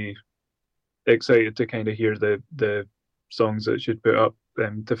really excited to kind of hear the songs that she'd put up,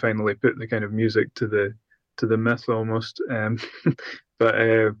 to finally put the kind of music to the myth almost. But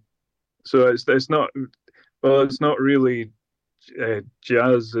so it's not, well, it's not really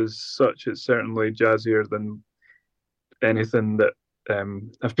jazz as such. It's certainly jazzier than anything that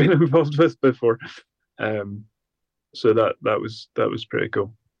I've been involved with before. So that was pretty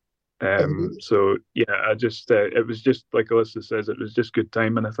cool. So yeah, I just it was just like Alyssa says, it was just good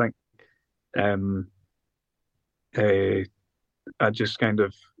timing, I think. I just kind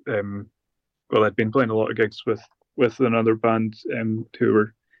of well, I'd been playing a lot of gigs with another band who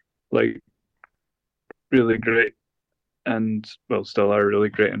were like really great, and well, still are really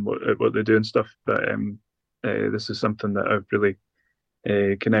great in what they do and stuff. But this is something that I've really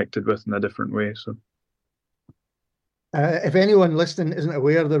connected with in a different way. So if anyone listening isn't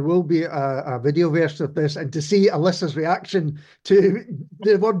aware, there will be a video version of this, and to see Alyssa's reaction to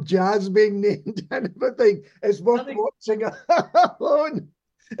the word jazz being named and everything, it's worth watching alone.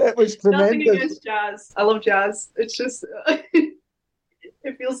 It was tremendous. Nothing against jazz. I love jazz. It's just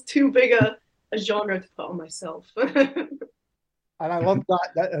it feels too big a genre to put on myself. And I love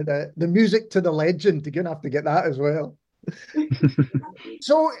that the music to the legend. You're gonna have to get that as well.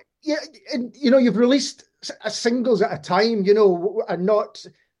 So yeah, you've released singles at a time, and not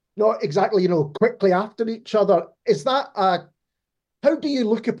exactly quickly after each other. Is that how do you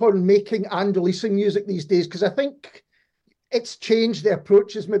look upon making and releasing music these days? Because I think it's changed. The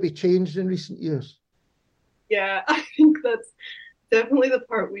approach has maybe changed in recent years. Yeah, I think that's definitely the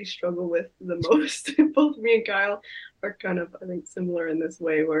part we struggle with the most. Both me and Kyle are kind of, I think, similar in this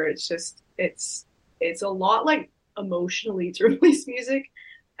way, where it's just it's a lot like emotionally to release music,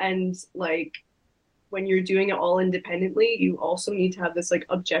 and like when you're doing it all independently, you also need to have this like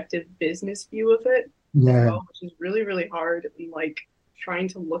objective business view of it, which is really, really hard. And like trying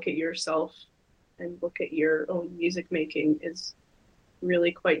to look at yourself and look at your own music making is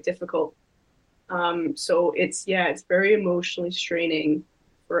really quite difficult. So it's very emotionally straining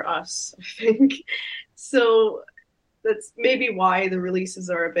for us, I think. So that's maybe why the releases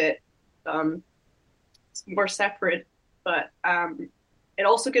are a bit more separate, but it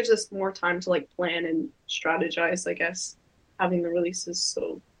also gives us more time to like plan and strategize, I guess, having the releases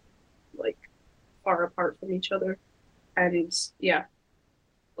so like far apart from each other. And yeah,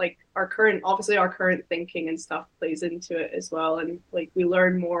 like our current thinking and stuff plays into it as well, and like we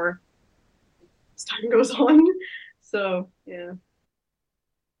learn more as time goes on. So yeah,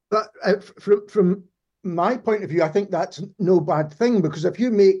 but from my point of view, I think that's no bad thing, because if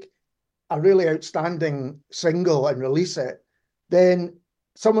you make a really outstanding single and release it, then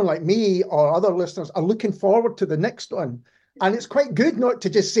someone like me or other listeners are looking forward to the next one. And it's quite good not to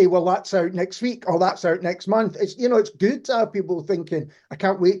just say, well, that's out next week or that's out next month. It's, it's good to have people thinking, I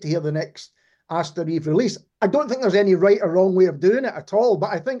can't wait to hear the next Aster Eve release. I don't think there's any right or wrong way of doing it at all,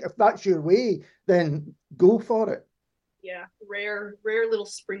 but I think if that's your way, then go for it. Yeah, rare little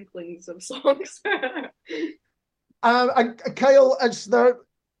sprinklings of songs. Kyle, is there,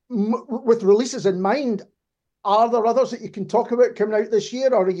 with releases in mind, are there others that you can talk about coming out this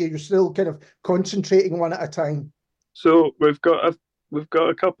year, or are you still kind of concentrating one at a time? So we've got a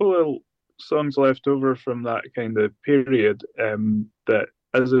couple of songs left over from that kind of period. That,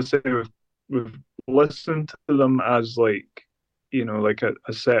 as I say, we've listened to them as like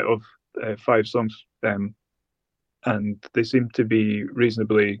a set of 5 songs, and they seem to be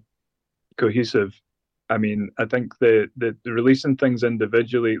reasonably cohesive. I mean, I think the releasing things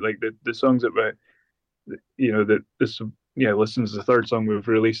individually, like the songs that we, listen to the 3rd song we've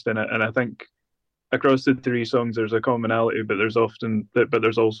released in it, and I think across the 3 songs there's a commonality, but there's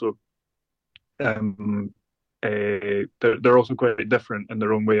also they're also quite different in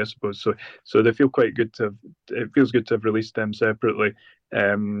their own way, I suppose. So they feel quite good it feels good to have released them separately.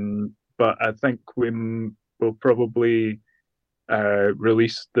 But I think we'll probably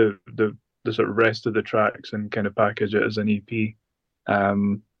release the sort of rest of the tracks and kind of package it as an EP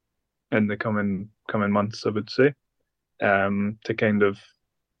in the coming months, I would say, to kind of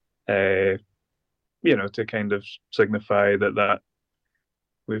signify that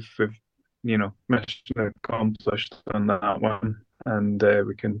we've mission accomplished on that one, and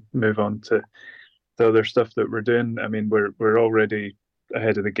we can move on to the other stuff that we're doing. I mean, we're already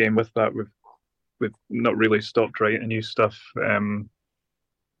ahead of the game with that. We've not really stopped writing new stuff.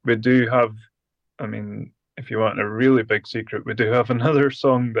 We do have, I mean, if you want a really big secret, we do have another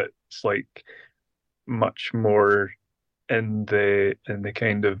song that's like much more in the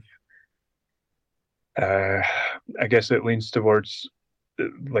kind of I guess it leans towards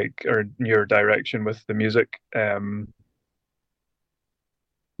like our newer direction with the music,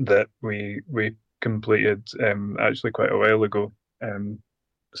 that we completed actually quite a while ago.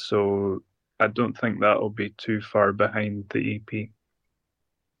 So I don't think that'll be too far behind the EP.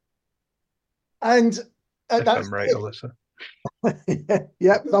 And if I'm right, Alyssa.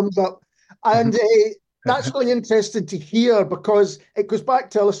 Yeah, thumbs up. And that's really interesting to hear, because it goes back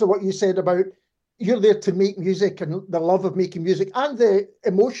to, Alyssa, what you said about you're there to make music and the love of making music and the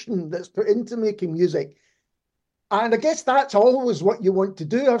emotion that's put into making music. And I guess that's always what you want to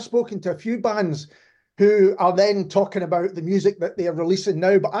do. I've spoken to a few bands who are then talking about the music that they're releasing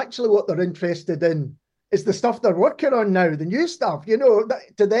now, but actually what they're interested in is the stuff they're working on now, the new stuff.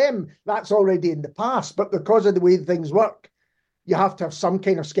 To them, that's already in the past, but because of the way things work, you have to have some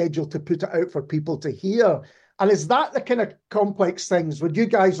kind of schedule to put it out for people to hear. And is that the kind of complex things? Would you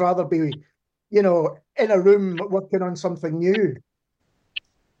guys rather be, in a room working on something new?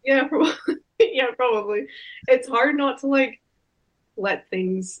 Yeah, probably. Yeah, probably. It's hard not to let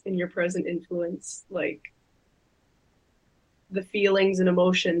things in your present influence the feelings and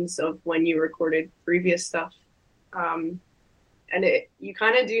emotions of when you recorded previous stuff. And you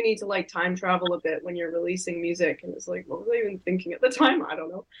kind of do need to time travel a bit when you're releasing music, and it's what was I even thinking at the time? I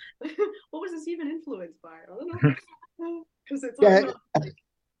don't know. What was this even influenced by? I don't know. Because it's hard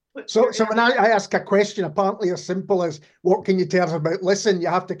So when I ask a question apparently as simple as what can you tell us about Listen, you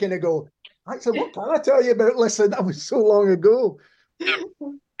have to kind of go, actually, what can I tell you about Listen? That was so long ago.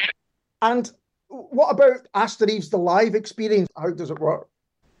 And what about Aster Eve's the live experience? How does it work?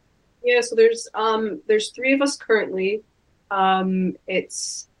 Yeah, so there's three of us currently.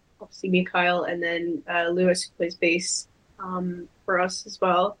 It's obviously me, Kyle, and then Lewis, who plays bass for us as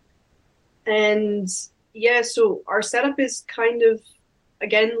well. And yeah, so our setup is kind of,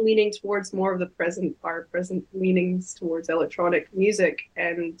 again, leaning towards more of our present leanings towards electronic music.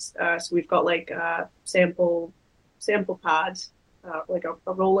 And so we've got a sample pad, a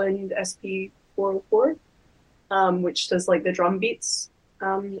Roland SP404, which does the drum beats.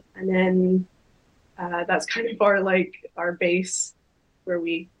 And then that's kind of our bass, where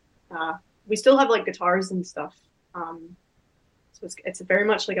we still have guitars and stuff. So it's very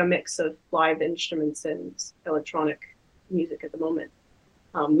much a mix of live instruments and electronic music at the moment.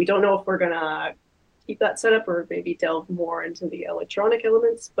 We don't know if we're gonna keep that setup or maybe delve more into the electronic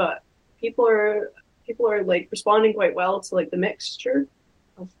elements, but people are responding quite well to the mixture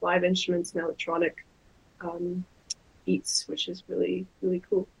of live instruments and electronic beats, which is really, really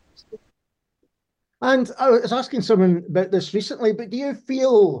cool. And I was asking someone about this recently, but do you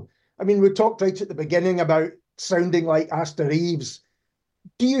feel, we talked right at the beginning about sounding like Aster Eves.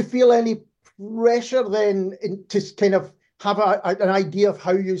 Do you feel any pressure then to kind of have an idea of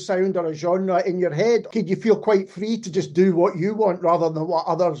how you sound or a genre in your head? Could you feel quite free to just do what you want rather than what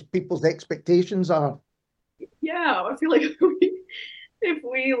other people's expectations are? Yeah, I feel like if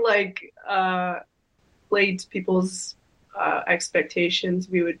we played to people's expectations,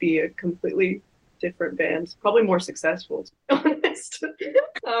 we would be a completely different band, probably more successful, to be honest.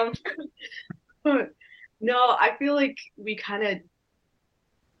 But no, I feel like we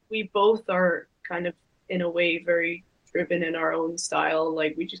both are kind of, in a way, very driven in our own style.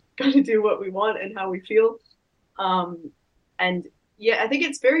 We just gotta do what we want and how we feel. And yeah, I think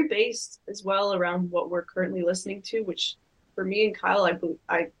it's very based as well around what we're currently listening to, which for me and Kyle,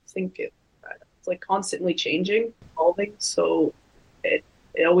 I think it's constantly changing, evolving. So it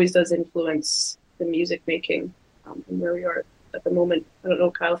always does influence the music making and where we are at the moment. I don't know,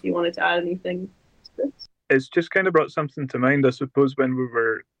 Kyle, if you wanted to add anything to this. It's just kind of brought something to mind, I suppose, when we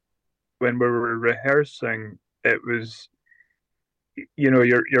were rehearsing. It was,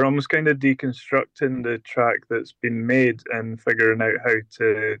 you're almost kind of deconstructing the track that's been made and figuring out how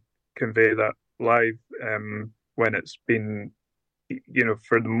to convey that live, when it's been,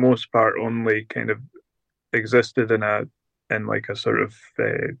 for the most part only kind of existed in a sort of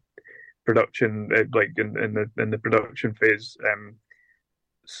production, in the production phase.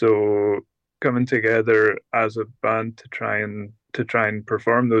 So coming together as a band to try and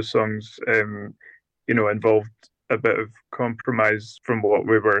perform those songs, involved a bit of compromise from what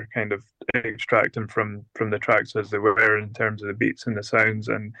we were kind of extracting from the tracks as they were in terms of the beats and the sounds,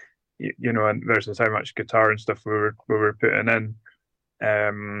 and and versus how much guitar and stuff we were putting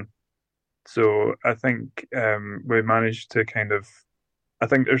in. So I think we managed to kind of, I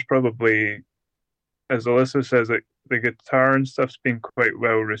think there's probably, as Alyssa says, the guitar and stuff's been quite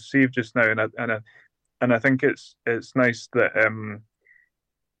well received just now, and I think it's nice that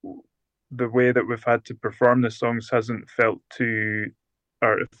the way that we've had to perform the songs hasn't felt too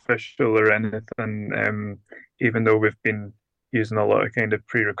artificial or anything, even though we've been using a lot of kind of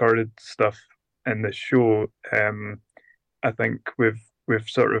pre-recorded stuff in the show. I think we've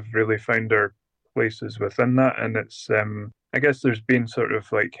sort of really found our places within that, and it's I guess there's been sort of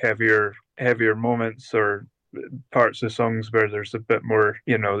heavier moments or parts of songs where there's a bit more,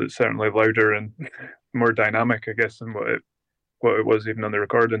 that's certainly louder and more dynamic, I guess, than what it was even on the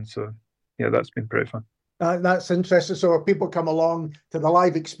recording. So yeah, that's been pretty fun. That's interesting. So if people come along to the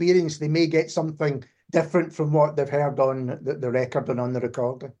live experience, they may get something different from what they've heard on the record and on the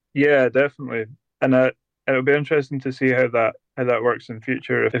recording. Yeah, definitely. And it'll be interesting to see how that how that works in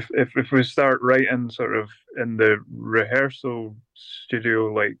future. If we start writing sort of in the rehearsal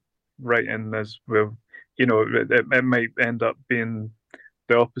studio, like writing as well, it might end up being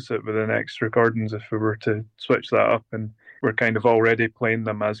the opposite with the next recordings if we were to switch that up and we're kind of already playing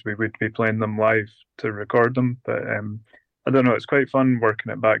them as we would be playing them live to record them. But I don't know, it's quite fun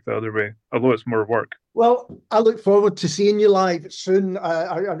working it back the other way, although it's more work. Well, I look forward to seeing you live soon.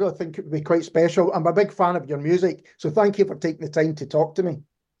 I don't think it would be quite special. I'm a big fan of your music, so thank you for taking the time to talk to me.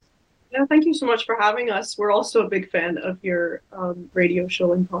 Yeah, thank you so much for having us. We're also a big fan of your radio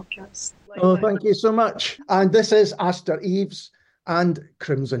show and podcast. Thank you so much. And this is Aster Eves and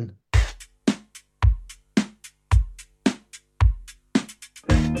Crimson.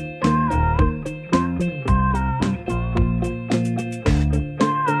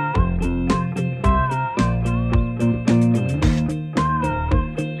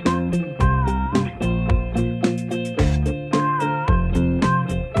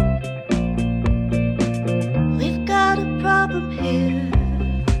 We've got a problem here.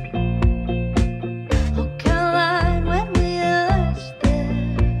 Oh, Caroline, when we are there,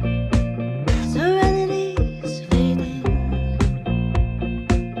 serenity's fading.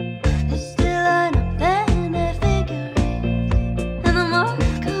 There's still line up there in their figure eight, and the mark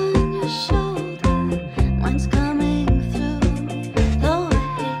on your shoulder, mine's coming through. Though I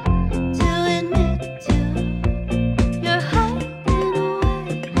hate to admit to, you're hiding away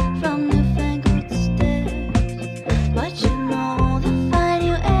from newfangled stairs, but you know they'll find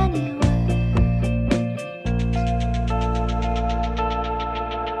you anyway.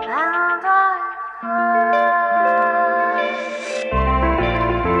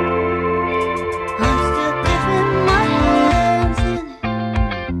 I'm still dipping my hands in it,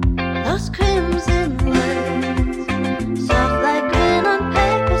 those crimson words, soft like rain on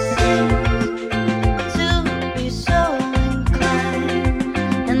paper seems to be so inclined,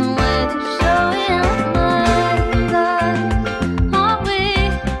 and the way they're showing my lies. Oh, we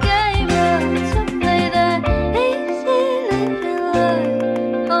gave up to play that easy living life.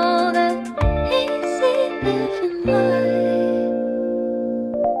 Oh, that easy living life.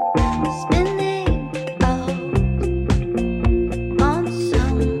 Spinning out on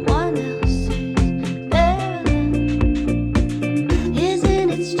someone else's barrel. Isn't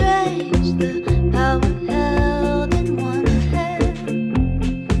it strange, the power held in one hand,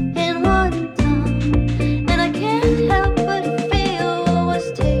 in one tongue? And I can't help but feel what was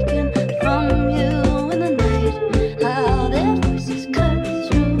taken from you in the night, how their voices cut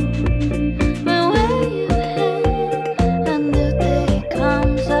through. But where you head, and the day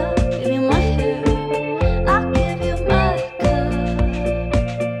comes up, give you my hair, I'll give you my cup.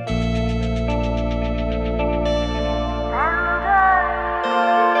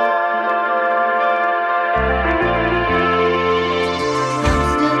 I'm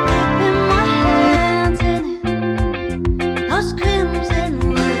still dipping my hands in it, those crimson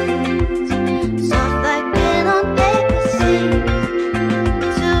words, soft like rain on paper seems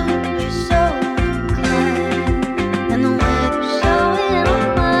to be so inclined, and the way they're showing all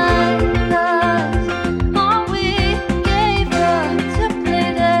my lies. Oh, we gave up to play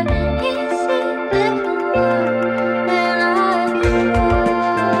that easy living life, and I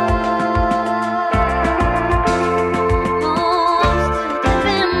I'm still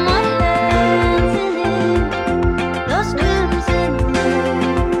dipping my hands in it, those crimson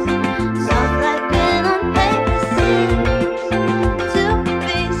words, soft like rain on paper seems to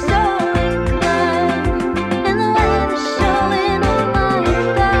be so inclined, and the way they're showing all my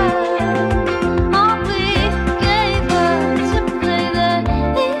lies. Oh, we gave up to play that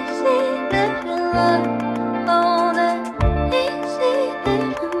easy living life. Oh, that easy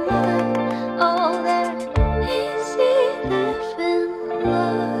living life. Oh, that easy living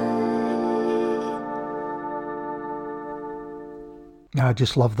life. I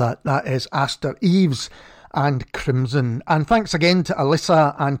just love that. That is Aster Eves and Crimson. And thanks again to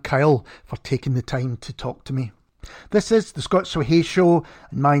Alyssa and Kyle for taking the time to talk to me. This is the Scots Whay Show,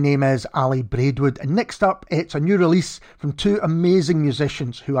 and my name is Ali Braidwood. And next up, it's a new release from two amazing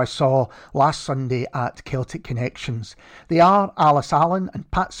musicians who I saw last Sunday at Celtic Connections. They are Alice Allen and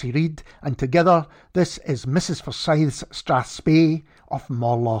Patsy Reid, and together, this is Mrs. Forsyth's Strathspey of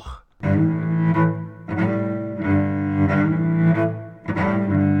Morloch.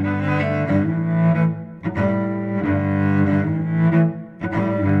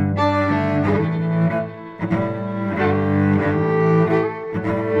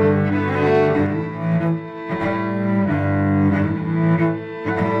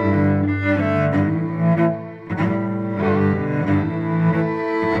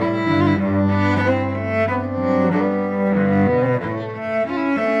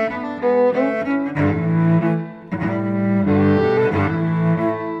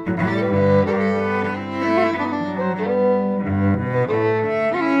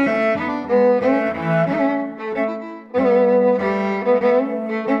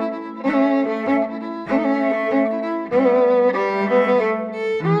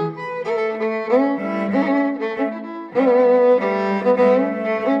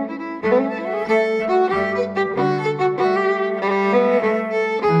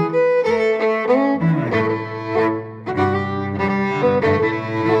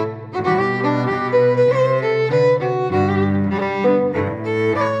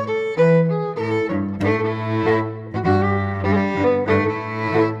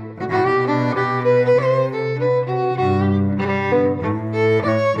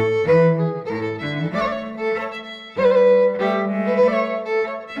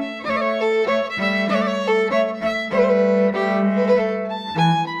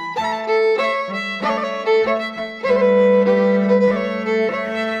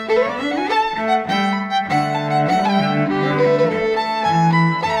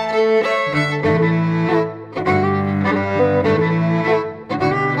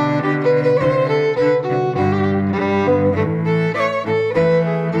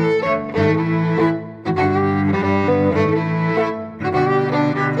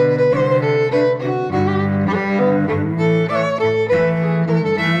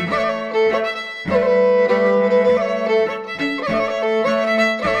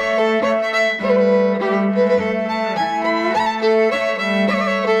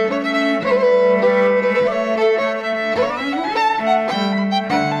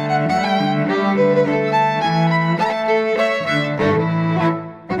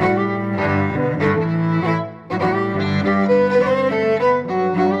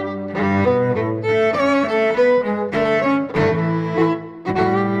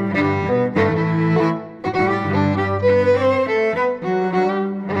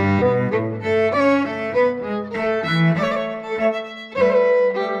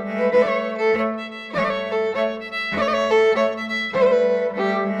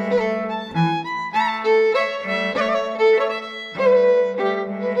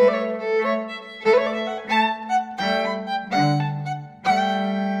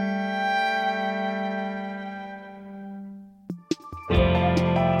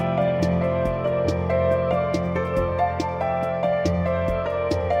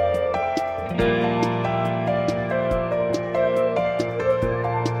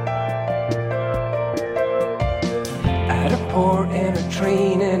 Or in a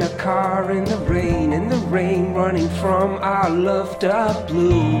train, in a car, in the rain, running from our loved up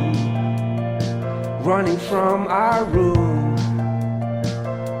blue, running from our room.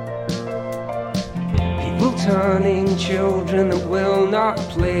 People turning children that will not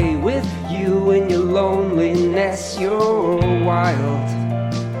play with you in your loneliness. You're wild,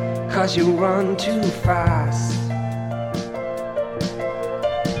 'cause you run too fast.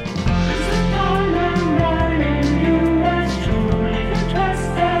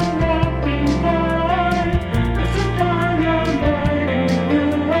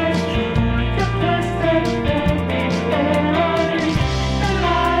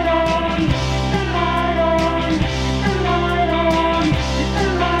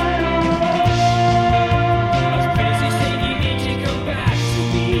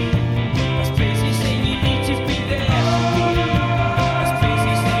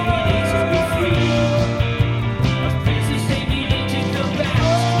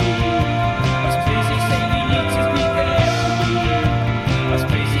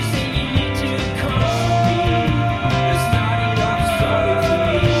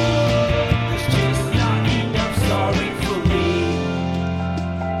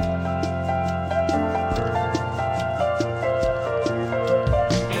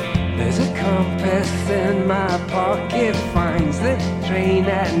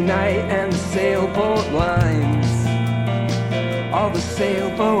 At night and the sailboat lines, all the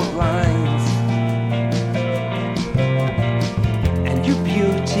sailboat lines. And your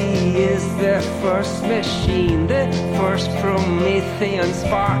beauty is the first machine, the first Promethean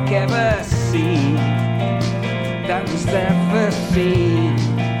spark ever seen, that was ever seen.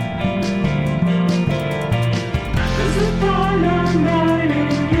 There's a dynamite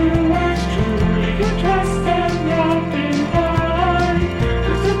in you, it's true, if you trust and love behind.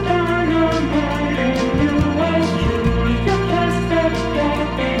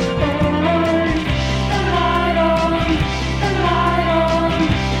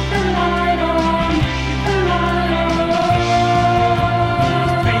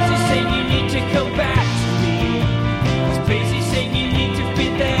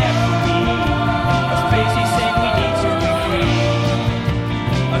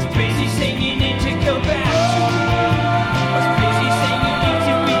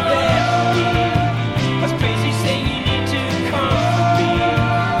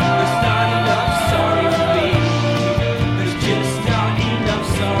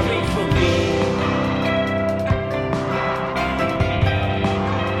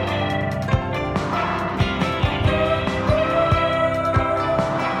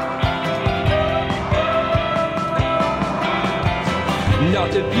 Not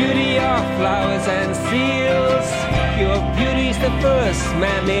the beauty of flowers and seals, your beauty's the first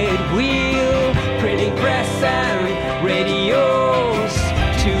man-made wheel, printing press and radios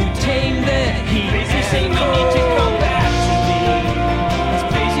to tame the heat. Crazy saying you need to come back to me. It's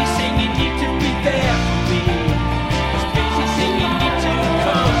crazy saying you need to be there for me. It's crazy saying you need to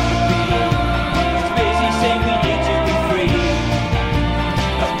come to me. It's crazy saying we need to be free.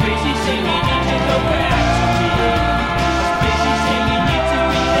 It's crazy saying you need to come back to me.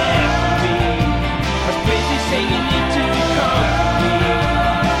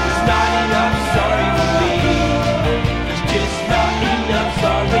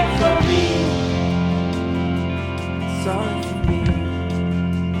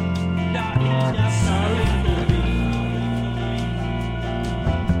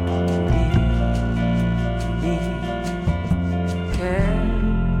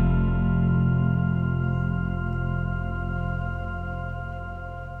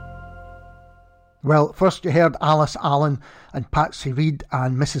 Well, first you heard Alice Allen and Patsy Reed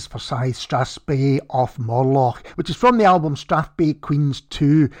and Mrs Forsyth Strathspey of Morlock, which is from the album Strathspey Queens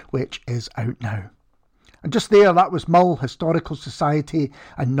 2, which is out now. And just there, that was Mull Historical Society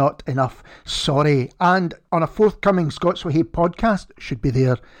and Not Enough Sorry. And on a forthcoming Scots Whay podcast, should be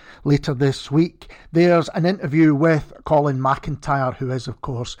there later this week, there's an interview with Colin McIntyre, who is, of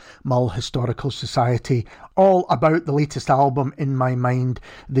course, Mull Historical Society, all about the latest album, In My Mind,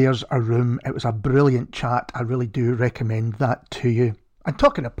 There's a Room. It was a brilliant chat. I really do recommend that to you. And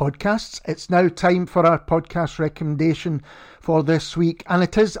talking of podcasts, it's now time for our podcast recommendation for this week, and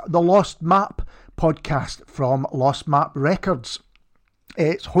it is the Lost Map podcast from Lost Map Records.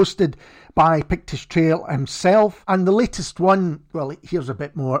 It's hosted by Pictish Trail himself, and the latest one, well, here's a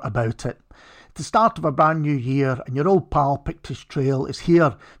bit more about it. It's the start of a brand new year, and your old pal Pictish Trail is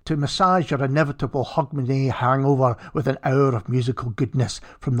here to massage your inevitable Hogmanay hangover with an hour of musical goodness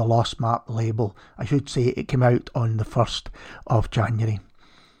from the Lost Map label. I should say it came out on the 1st of January.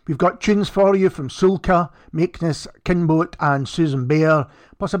 We've got tunes for you from Sulka, Makeness, Kinboat and Susan Baer,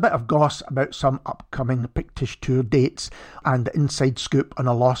 plus a bit of goss about some upcoming Pictish tour dates and the inside scoop on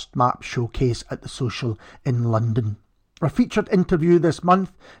a Lost Map showcase at the Social in London. Our featured interview this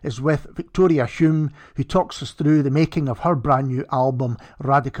month is with Victoria Hume, who talks us through the making of her brand new album,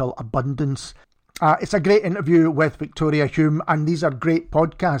 Radical Abundance. It's a great interview with Victoria Hume, and these are great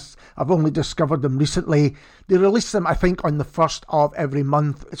podcasts. I've only discovered them recently. They release them, I think, on the 1st of every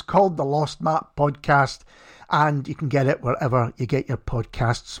month. It's called the Lost Map Podcast, and you can get it wherever you get your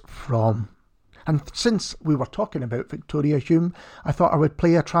podcasts from. And since we were talking about Victoria Hume, I thought I would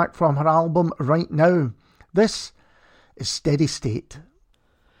play a track from her album right now. This is Steady State.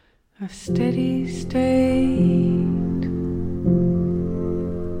 A steady state,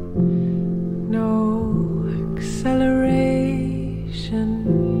 no acceleration.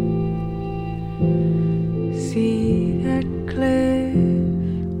 See that cliff?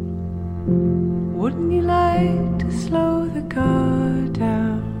 Wouldn't you like to slow the car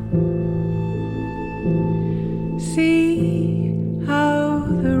down? See how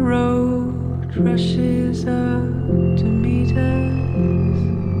the road rushes up to meet us.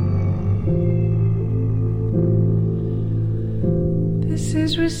 This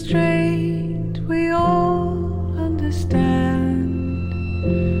is restraint, we all understand.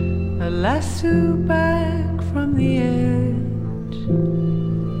 A lasso back from the edge.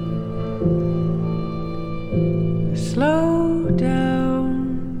 Slow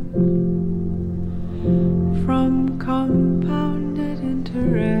down from compounded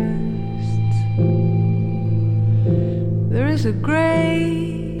interests. There is a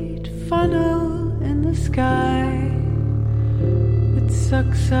great funnel in the sky that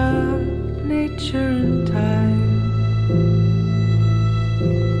sucks up nature and time,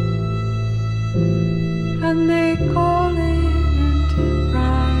 and they call it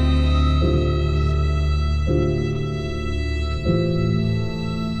enterprise.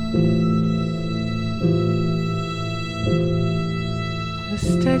 A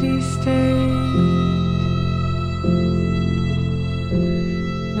steady state,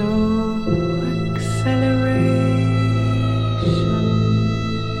 no acceleration.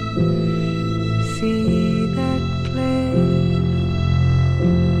 See that cliff?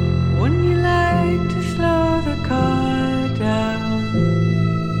 Wouldn't you like to slow the car down?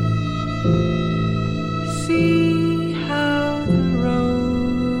 See how the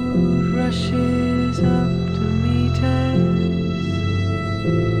road rushes up to meet us.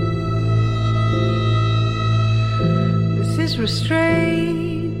 This is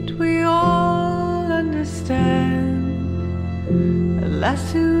restraint, we all understand. A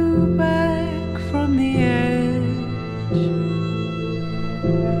lasso back from the edge.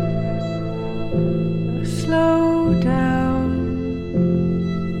 Slow down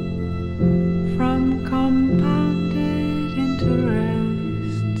from compounded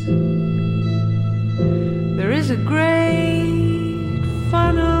interests. There is a great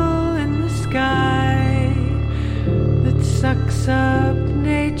funnel in the sky that sucks up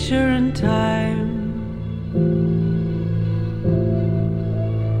nature and time,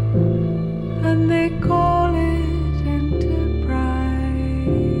 and they call it enterprise.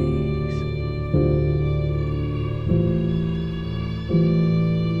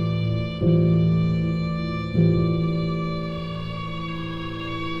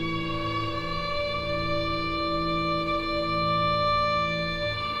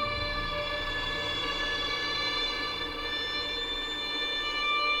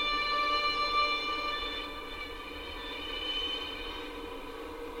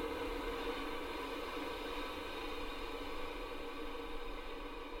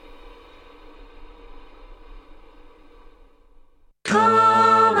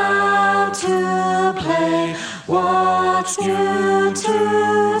 Come out to play. What's new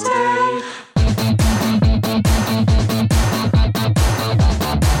today?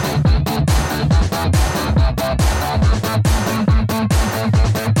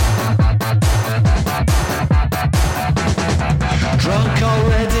 Drunk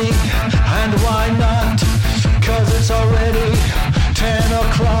already, and why not? 'Cause it's already 10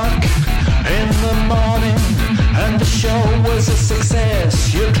 o'clock in the morning, and the show was a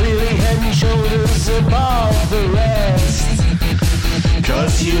success. You're clearly head and shoulders above the rest.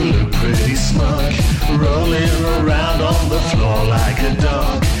 'Cause you look pretty smug, rolling around on the floor like a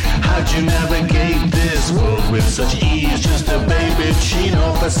dog. How'd you navigate this world with such ease? Just a baby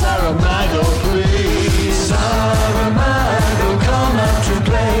chino for Saramago, please. Saramago, come out to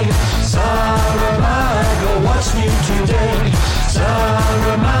play. Saramago, what's new today?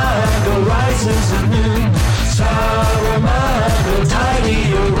 Saramago rises anew. Saramago, tidy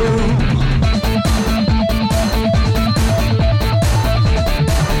your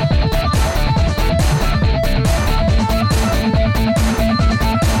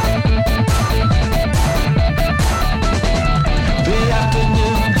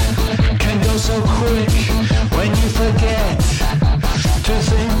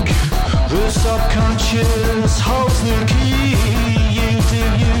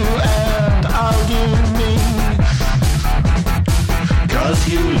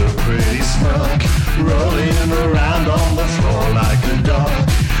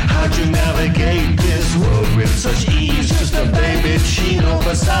How'd you navigate this world with such ease? Just a baby chino for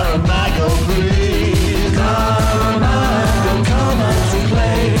Saramago, please. Saramago, come out to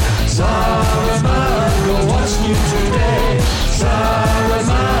play. Saramago, what's new today?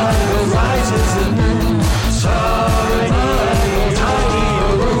 Saramago, rises the moon. Saramago, tidy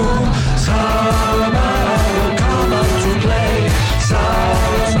your room. Saramago, come out to play.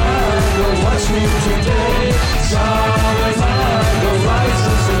 Saramago, what's new today? Saramago,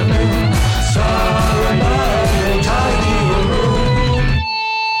 rises the moon. Saramago, tidy your room.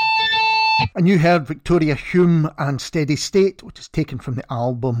 And you heard Victoria Hume and Steady State, which is taken from the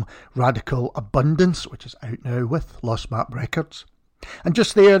album Radical Abundance, which is out now with Lost Map Records. And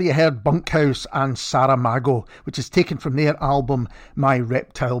just there you heard Bunkhouse and Saramago, which is taken from their album My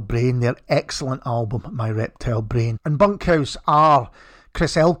Reptile Brain, their excellent album My Reptile Brain. And Bunkhouse are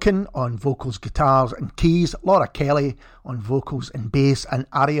Chris Elkin on vocals, guitars and keys, Laura Kelly on vocals and bass, and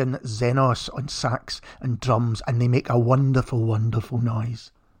Arian Zenos on sax and drums, and they make a wonderful, wonderful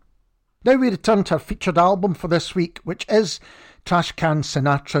noise. Now we return to our featured album for this week, which is Trashcan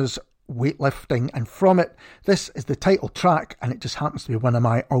Sinatra's Weightlifting, and from it, this is the title track, and it just happens to be one of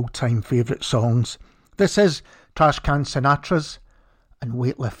my all-time favourite songs. This is Trashcan Sinatra's and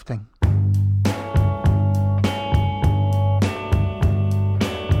Weightlifting.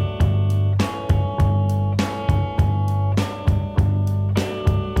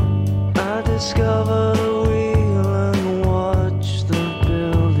 I discovered a wheel and watched the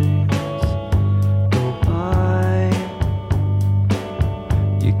buildings go by.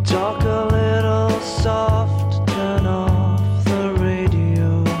 You talk a little soft, turn off the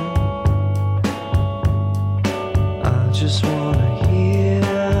radio. I just wanna hear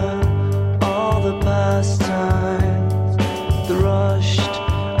all the past times, the rushed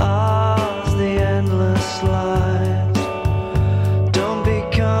hours, the endless lives. Don't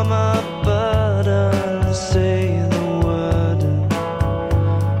become a burden, say the word and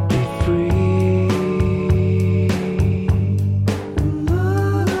be free.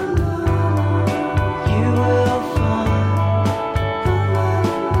 You will find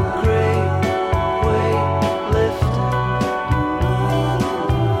great weightlifting,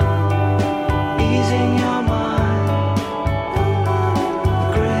 easing your mind.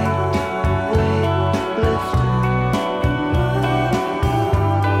 Great weightlifting.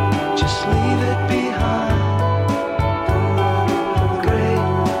 Just leave it behind. Great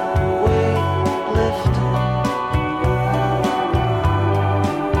weightlifting.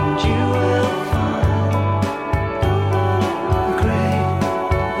 And you will find great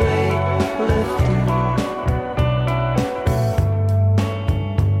weightlifting.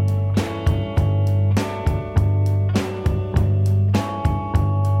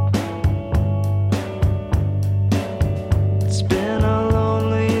 It's been a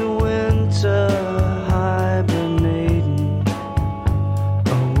lonely winter, hibernating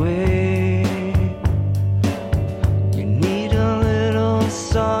away. You need a little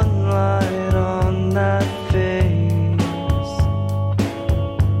sunlight on that face.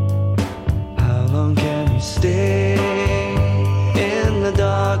 How long can you stay in the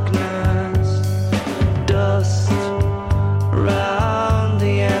darkness? Dust around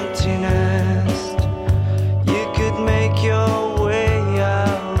the empty nest. You could make your way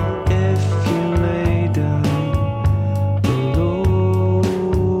out if you lay down below.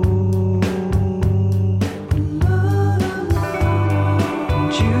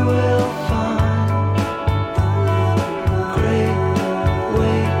 And you will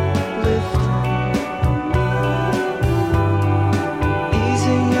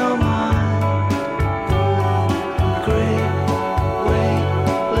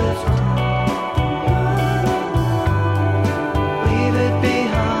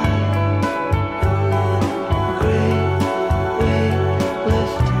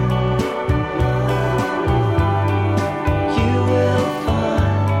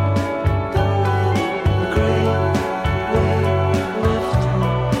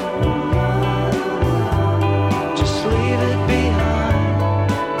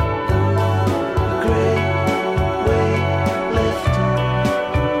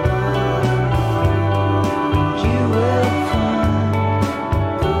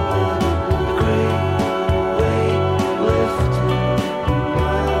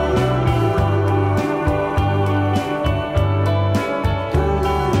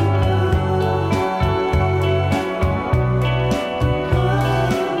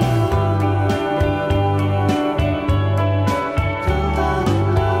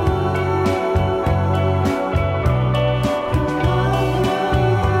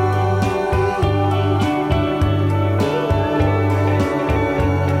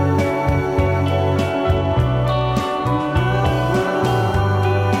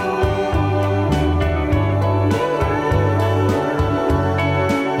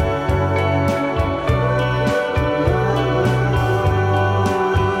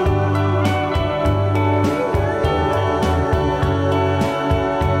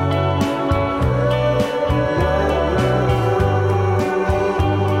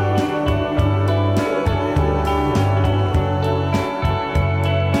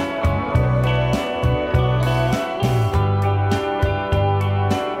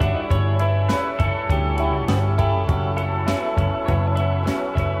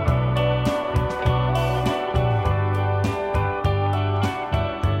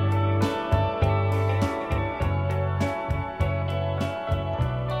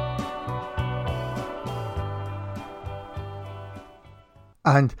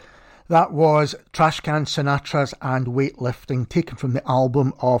And that was Trashcan Sinatra's and Weightlifting, taken from the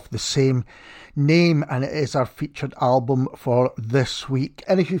album of the same name, and it is our featured album for this week.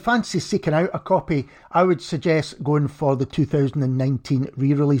 And if you fancy seeking out a copy, I would suggest going for the 2019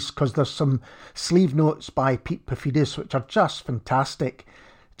 re-release, because there's some sleeve notes by Pete Paphides which are just fantastic.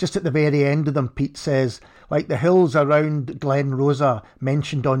 Just at the very end of them, Pete says, like the hills around Glen Rosa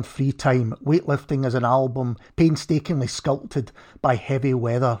mentioned on Free Time, Weightlifting is an album painstakingly sculpted by heavy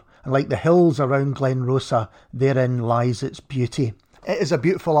weather, and like the hills around Glen Rosa, therein lies its beauty. It is a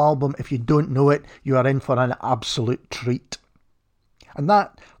beautiful album. If you don't know it, you are in for an absolute treat. And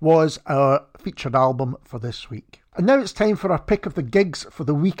that was our featured album for this week. And now it's time for our pick of the gigs for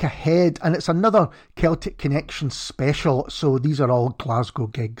the week ahead, and it's another Celtic Connection special, so these are all Glasgow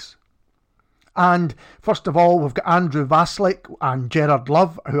gigs. And first of all, we've got Andrew Vaslick and Gerard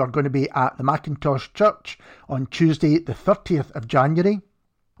Love, who are going to be at the Macintosh Church on Tuesday the 30th of January.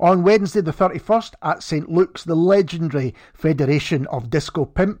 On Wednesday the 31st at St Luke's, the legendary Federation of Disco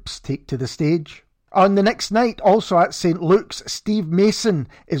Pimps take to the stage. On the next night, also at St Luke's, Steve Mason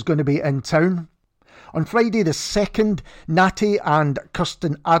is going to be in town. On Friday the 2nd, Natty and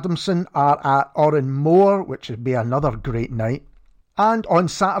Kirsten Adamson are at Oran Moor, which would be another great night. And on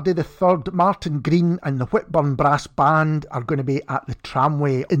Saturday the 3rd, Martin Green and the Whitburn Brass Band are going to be at the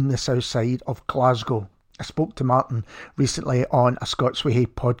Tramway in the south side of Glasgow. I spoke to Martin recently on a Scots Whay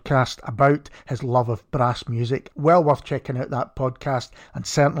podcast about his love of brass music. Well worth checking out that podcast, and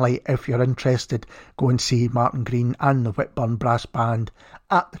certainly if you're interested, go and see Martin Green and the Whitburn Brass Band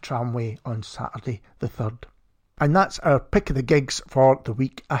at the Tramway on Saturday the 3rd. And that's our pick of the gigs for the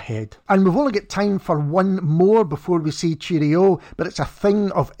week ahead. And we've only got time for one more before we say cheerio, but it's a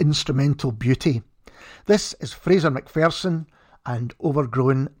thing of instrumental beauty. This is Fraser McPherson and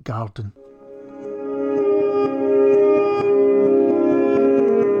Overgrown Garden.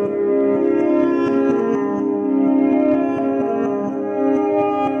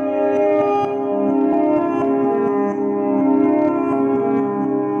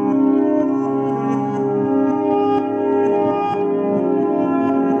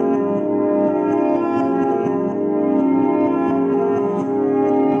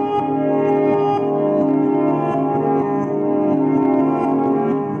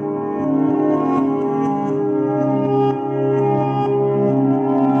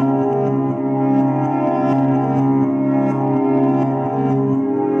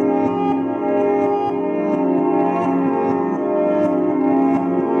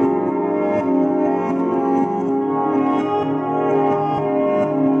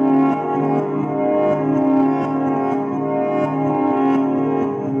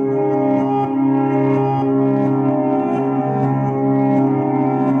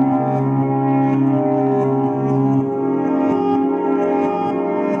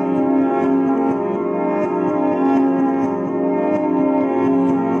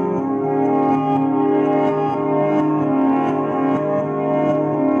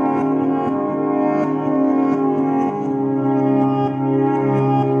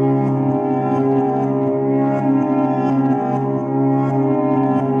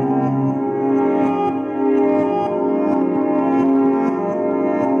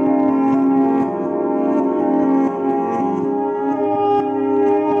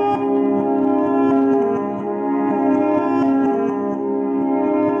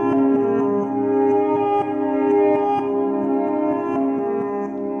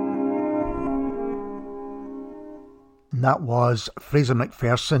 And that was Fraser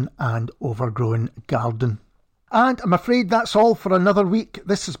McPherson and Overgrown Garden. And I'm afraid that's all for another week.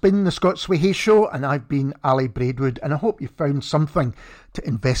 This has been the Scots Whay Show, and I've been Ali Braidwood, and I hope you found something to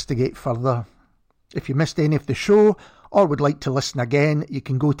investigate further. If you missed any of the show or would like to listen again, you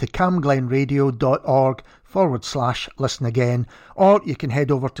can go to camglenradio.org/listen again, or you can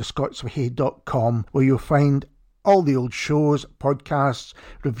head over to scotswhay.com, where you'll find all the old shows, podcasts,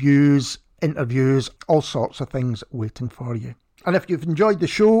 reviews, interviews, all sorts of things waiting for you. And if you've enjoyed the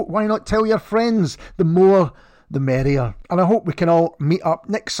show, why not tell your friends? The more, the merrier. And I hope we can all meet up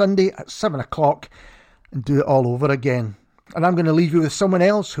next Sunday at 7 o'clock and do it all over again. And I'm going to leave you with someone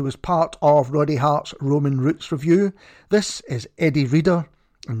else who was part of Roddy Hart's Roman Roots review. This is Eddie Reader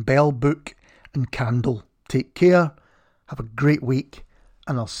and Bell Book and Candle. Take care, have a great week,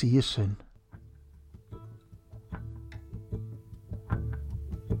 and I'll see you soon.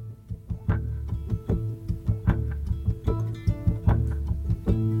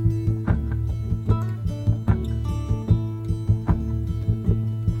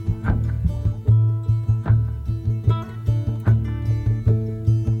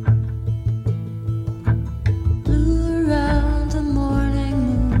 Blue around the morning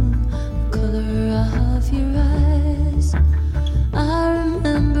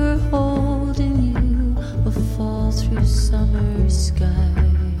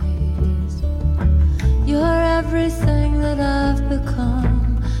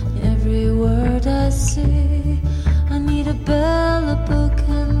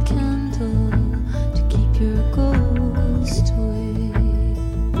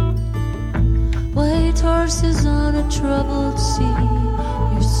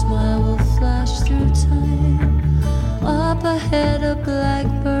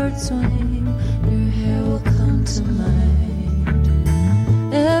bird's wing, your hair will come to mind.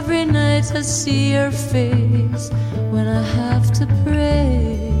 Every night I see your face when I have to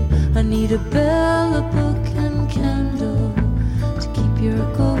pray. I need a bell, a book and candle to keep your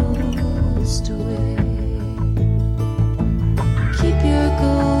ghost away. Keep your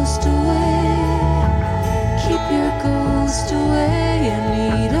ghost away. Keep your ghost away. I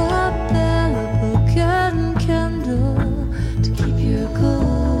need a bell, a book and candle to keep your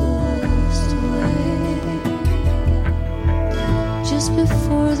ghost away. Just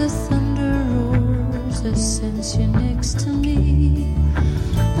before the thunder roars, I sense you next to me.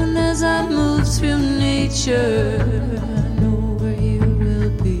 And as I move through nature, I know where you will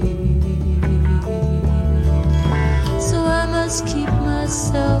be. So I must keep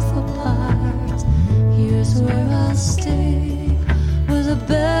myself apart. Here's where I'll stay, with a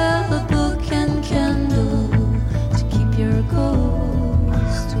bell, a book and candle to keep your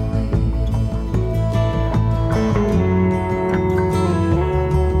ghost away.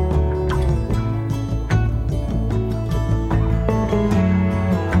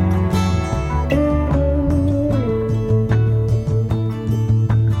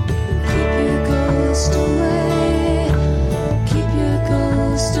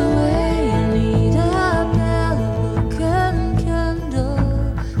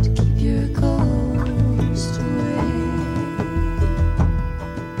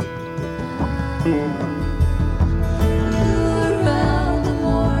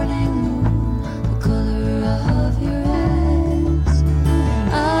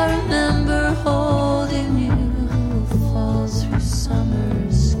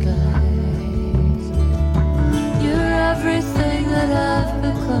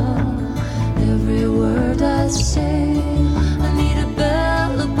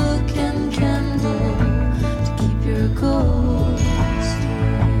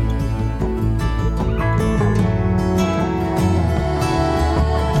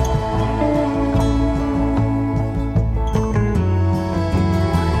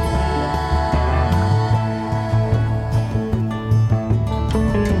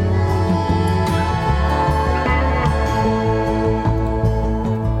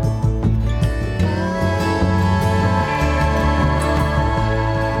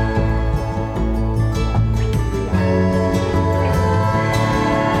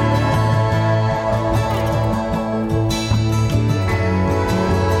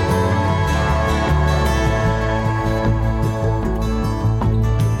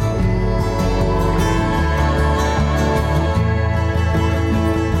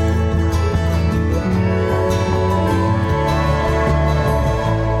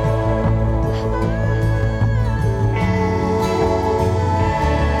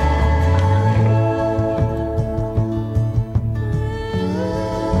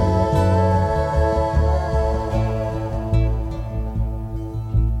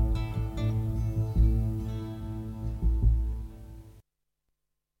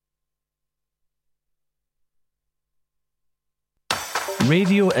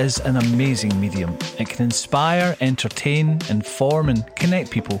 Radio is an amazing medium. It can inspire, entertain, inform and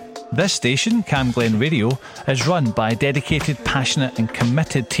connect people. This station, Cam Glen Radio, is run by a dedicated, passionate and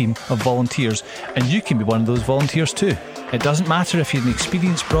committed team of volunteers, and you can be one of those volunteers too. It doesn't matter if you're an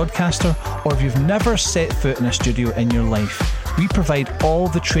experienced broadcaster or if you've never set foot in a studio in your life. We provide all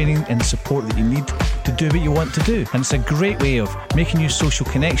the training and support that you need to do what you want to do. And it's a great way of making new social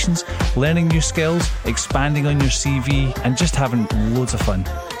connections, learning new skills, expanding on your CV, and just having loads of fun.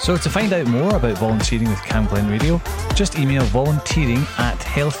 So to find out more about volunteering with Cam Glen Radio, just email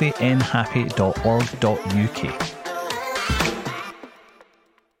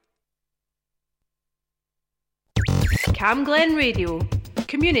volunteering@healthynhappy.org.uk. Cam Glen Radio.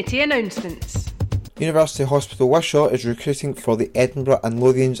 Community announcements. University Hospital Wishaw is recruiting for the Edinburgh and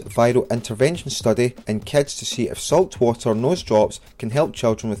Lothian's Viral Intervention Study in kids to see if saltwater nose drops can help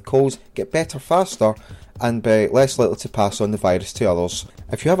children with colds get better faster and be less likely to pass on the virus to others.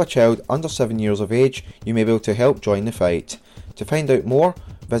 If you have a child under 7 years of age, you may be able to help join the fight. To find out more,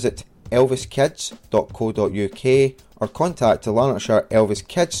 visit elviskids.co.uk or contact the Lanarkshire Elvis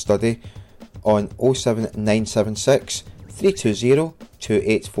Kids Study on 07976 320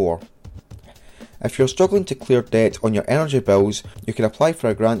 284. If you're struggling to clear debt on your energy bills, you can apply for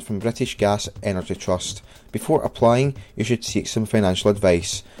a grant from British Gas Energy Trust. Before applying, you should seek some financial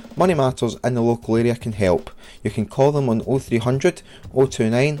advice. Money Matters in the local area can help. You can call them on 0300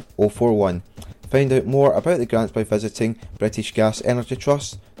 029 041. Find out more about the grants by visiting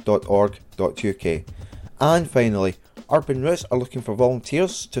britishgasenergytrust.org.uk. And finally, Urban Roots are looking for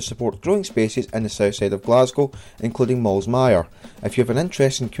volunteers to support growing spaces in the south side of Glasgow, including Mallsmire. If you have an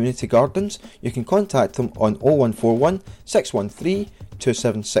interest in community gardens, you can contact them on 0141 613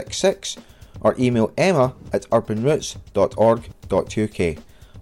 2766 or email emma@urbanroots.org.uk.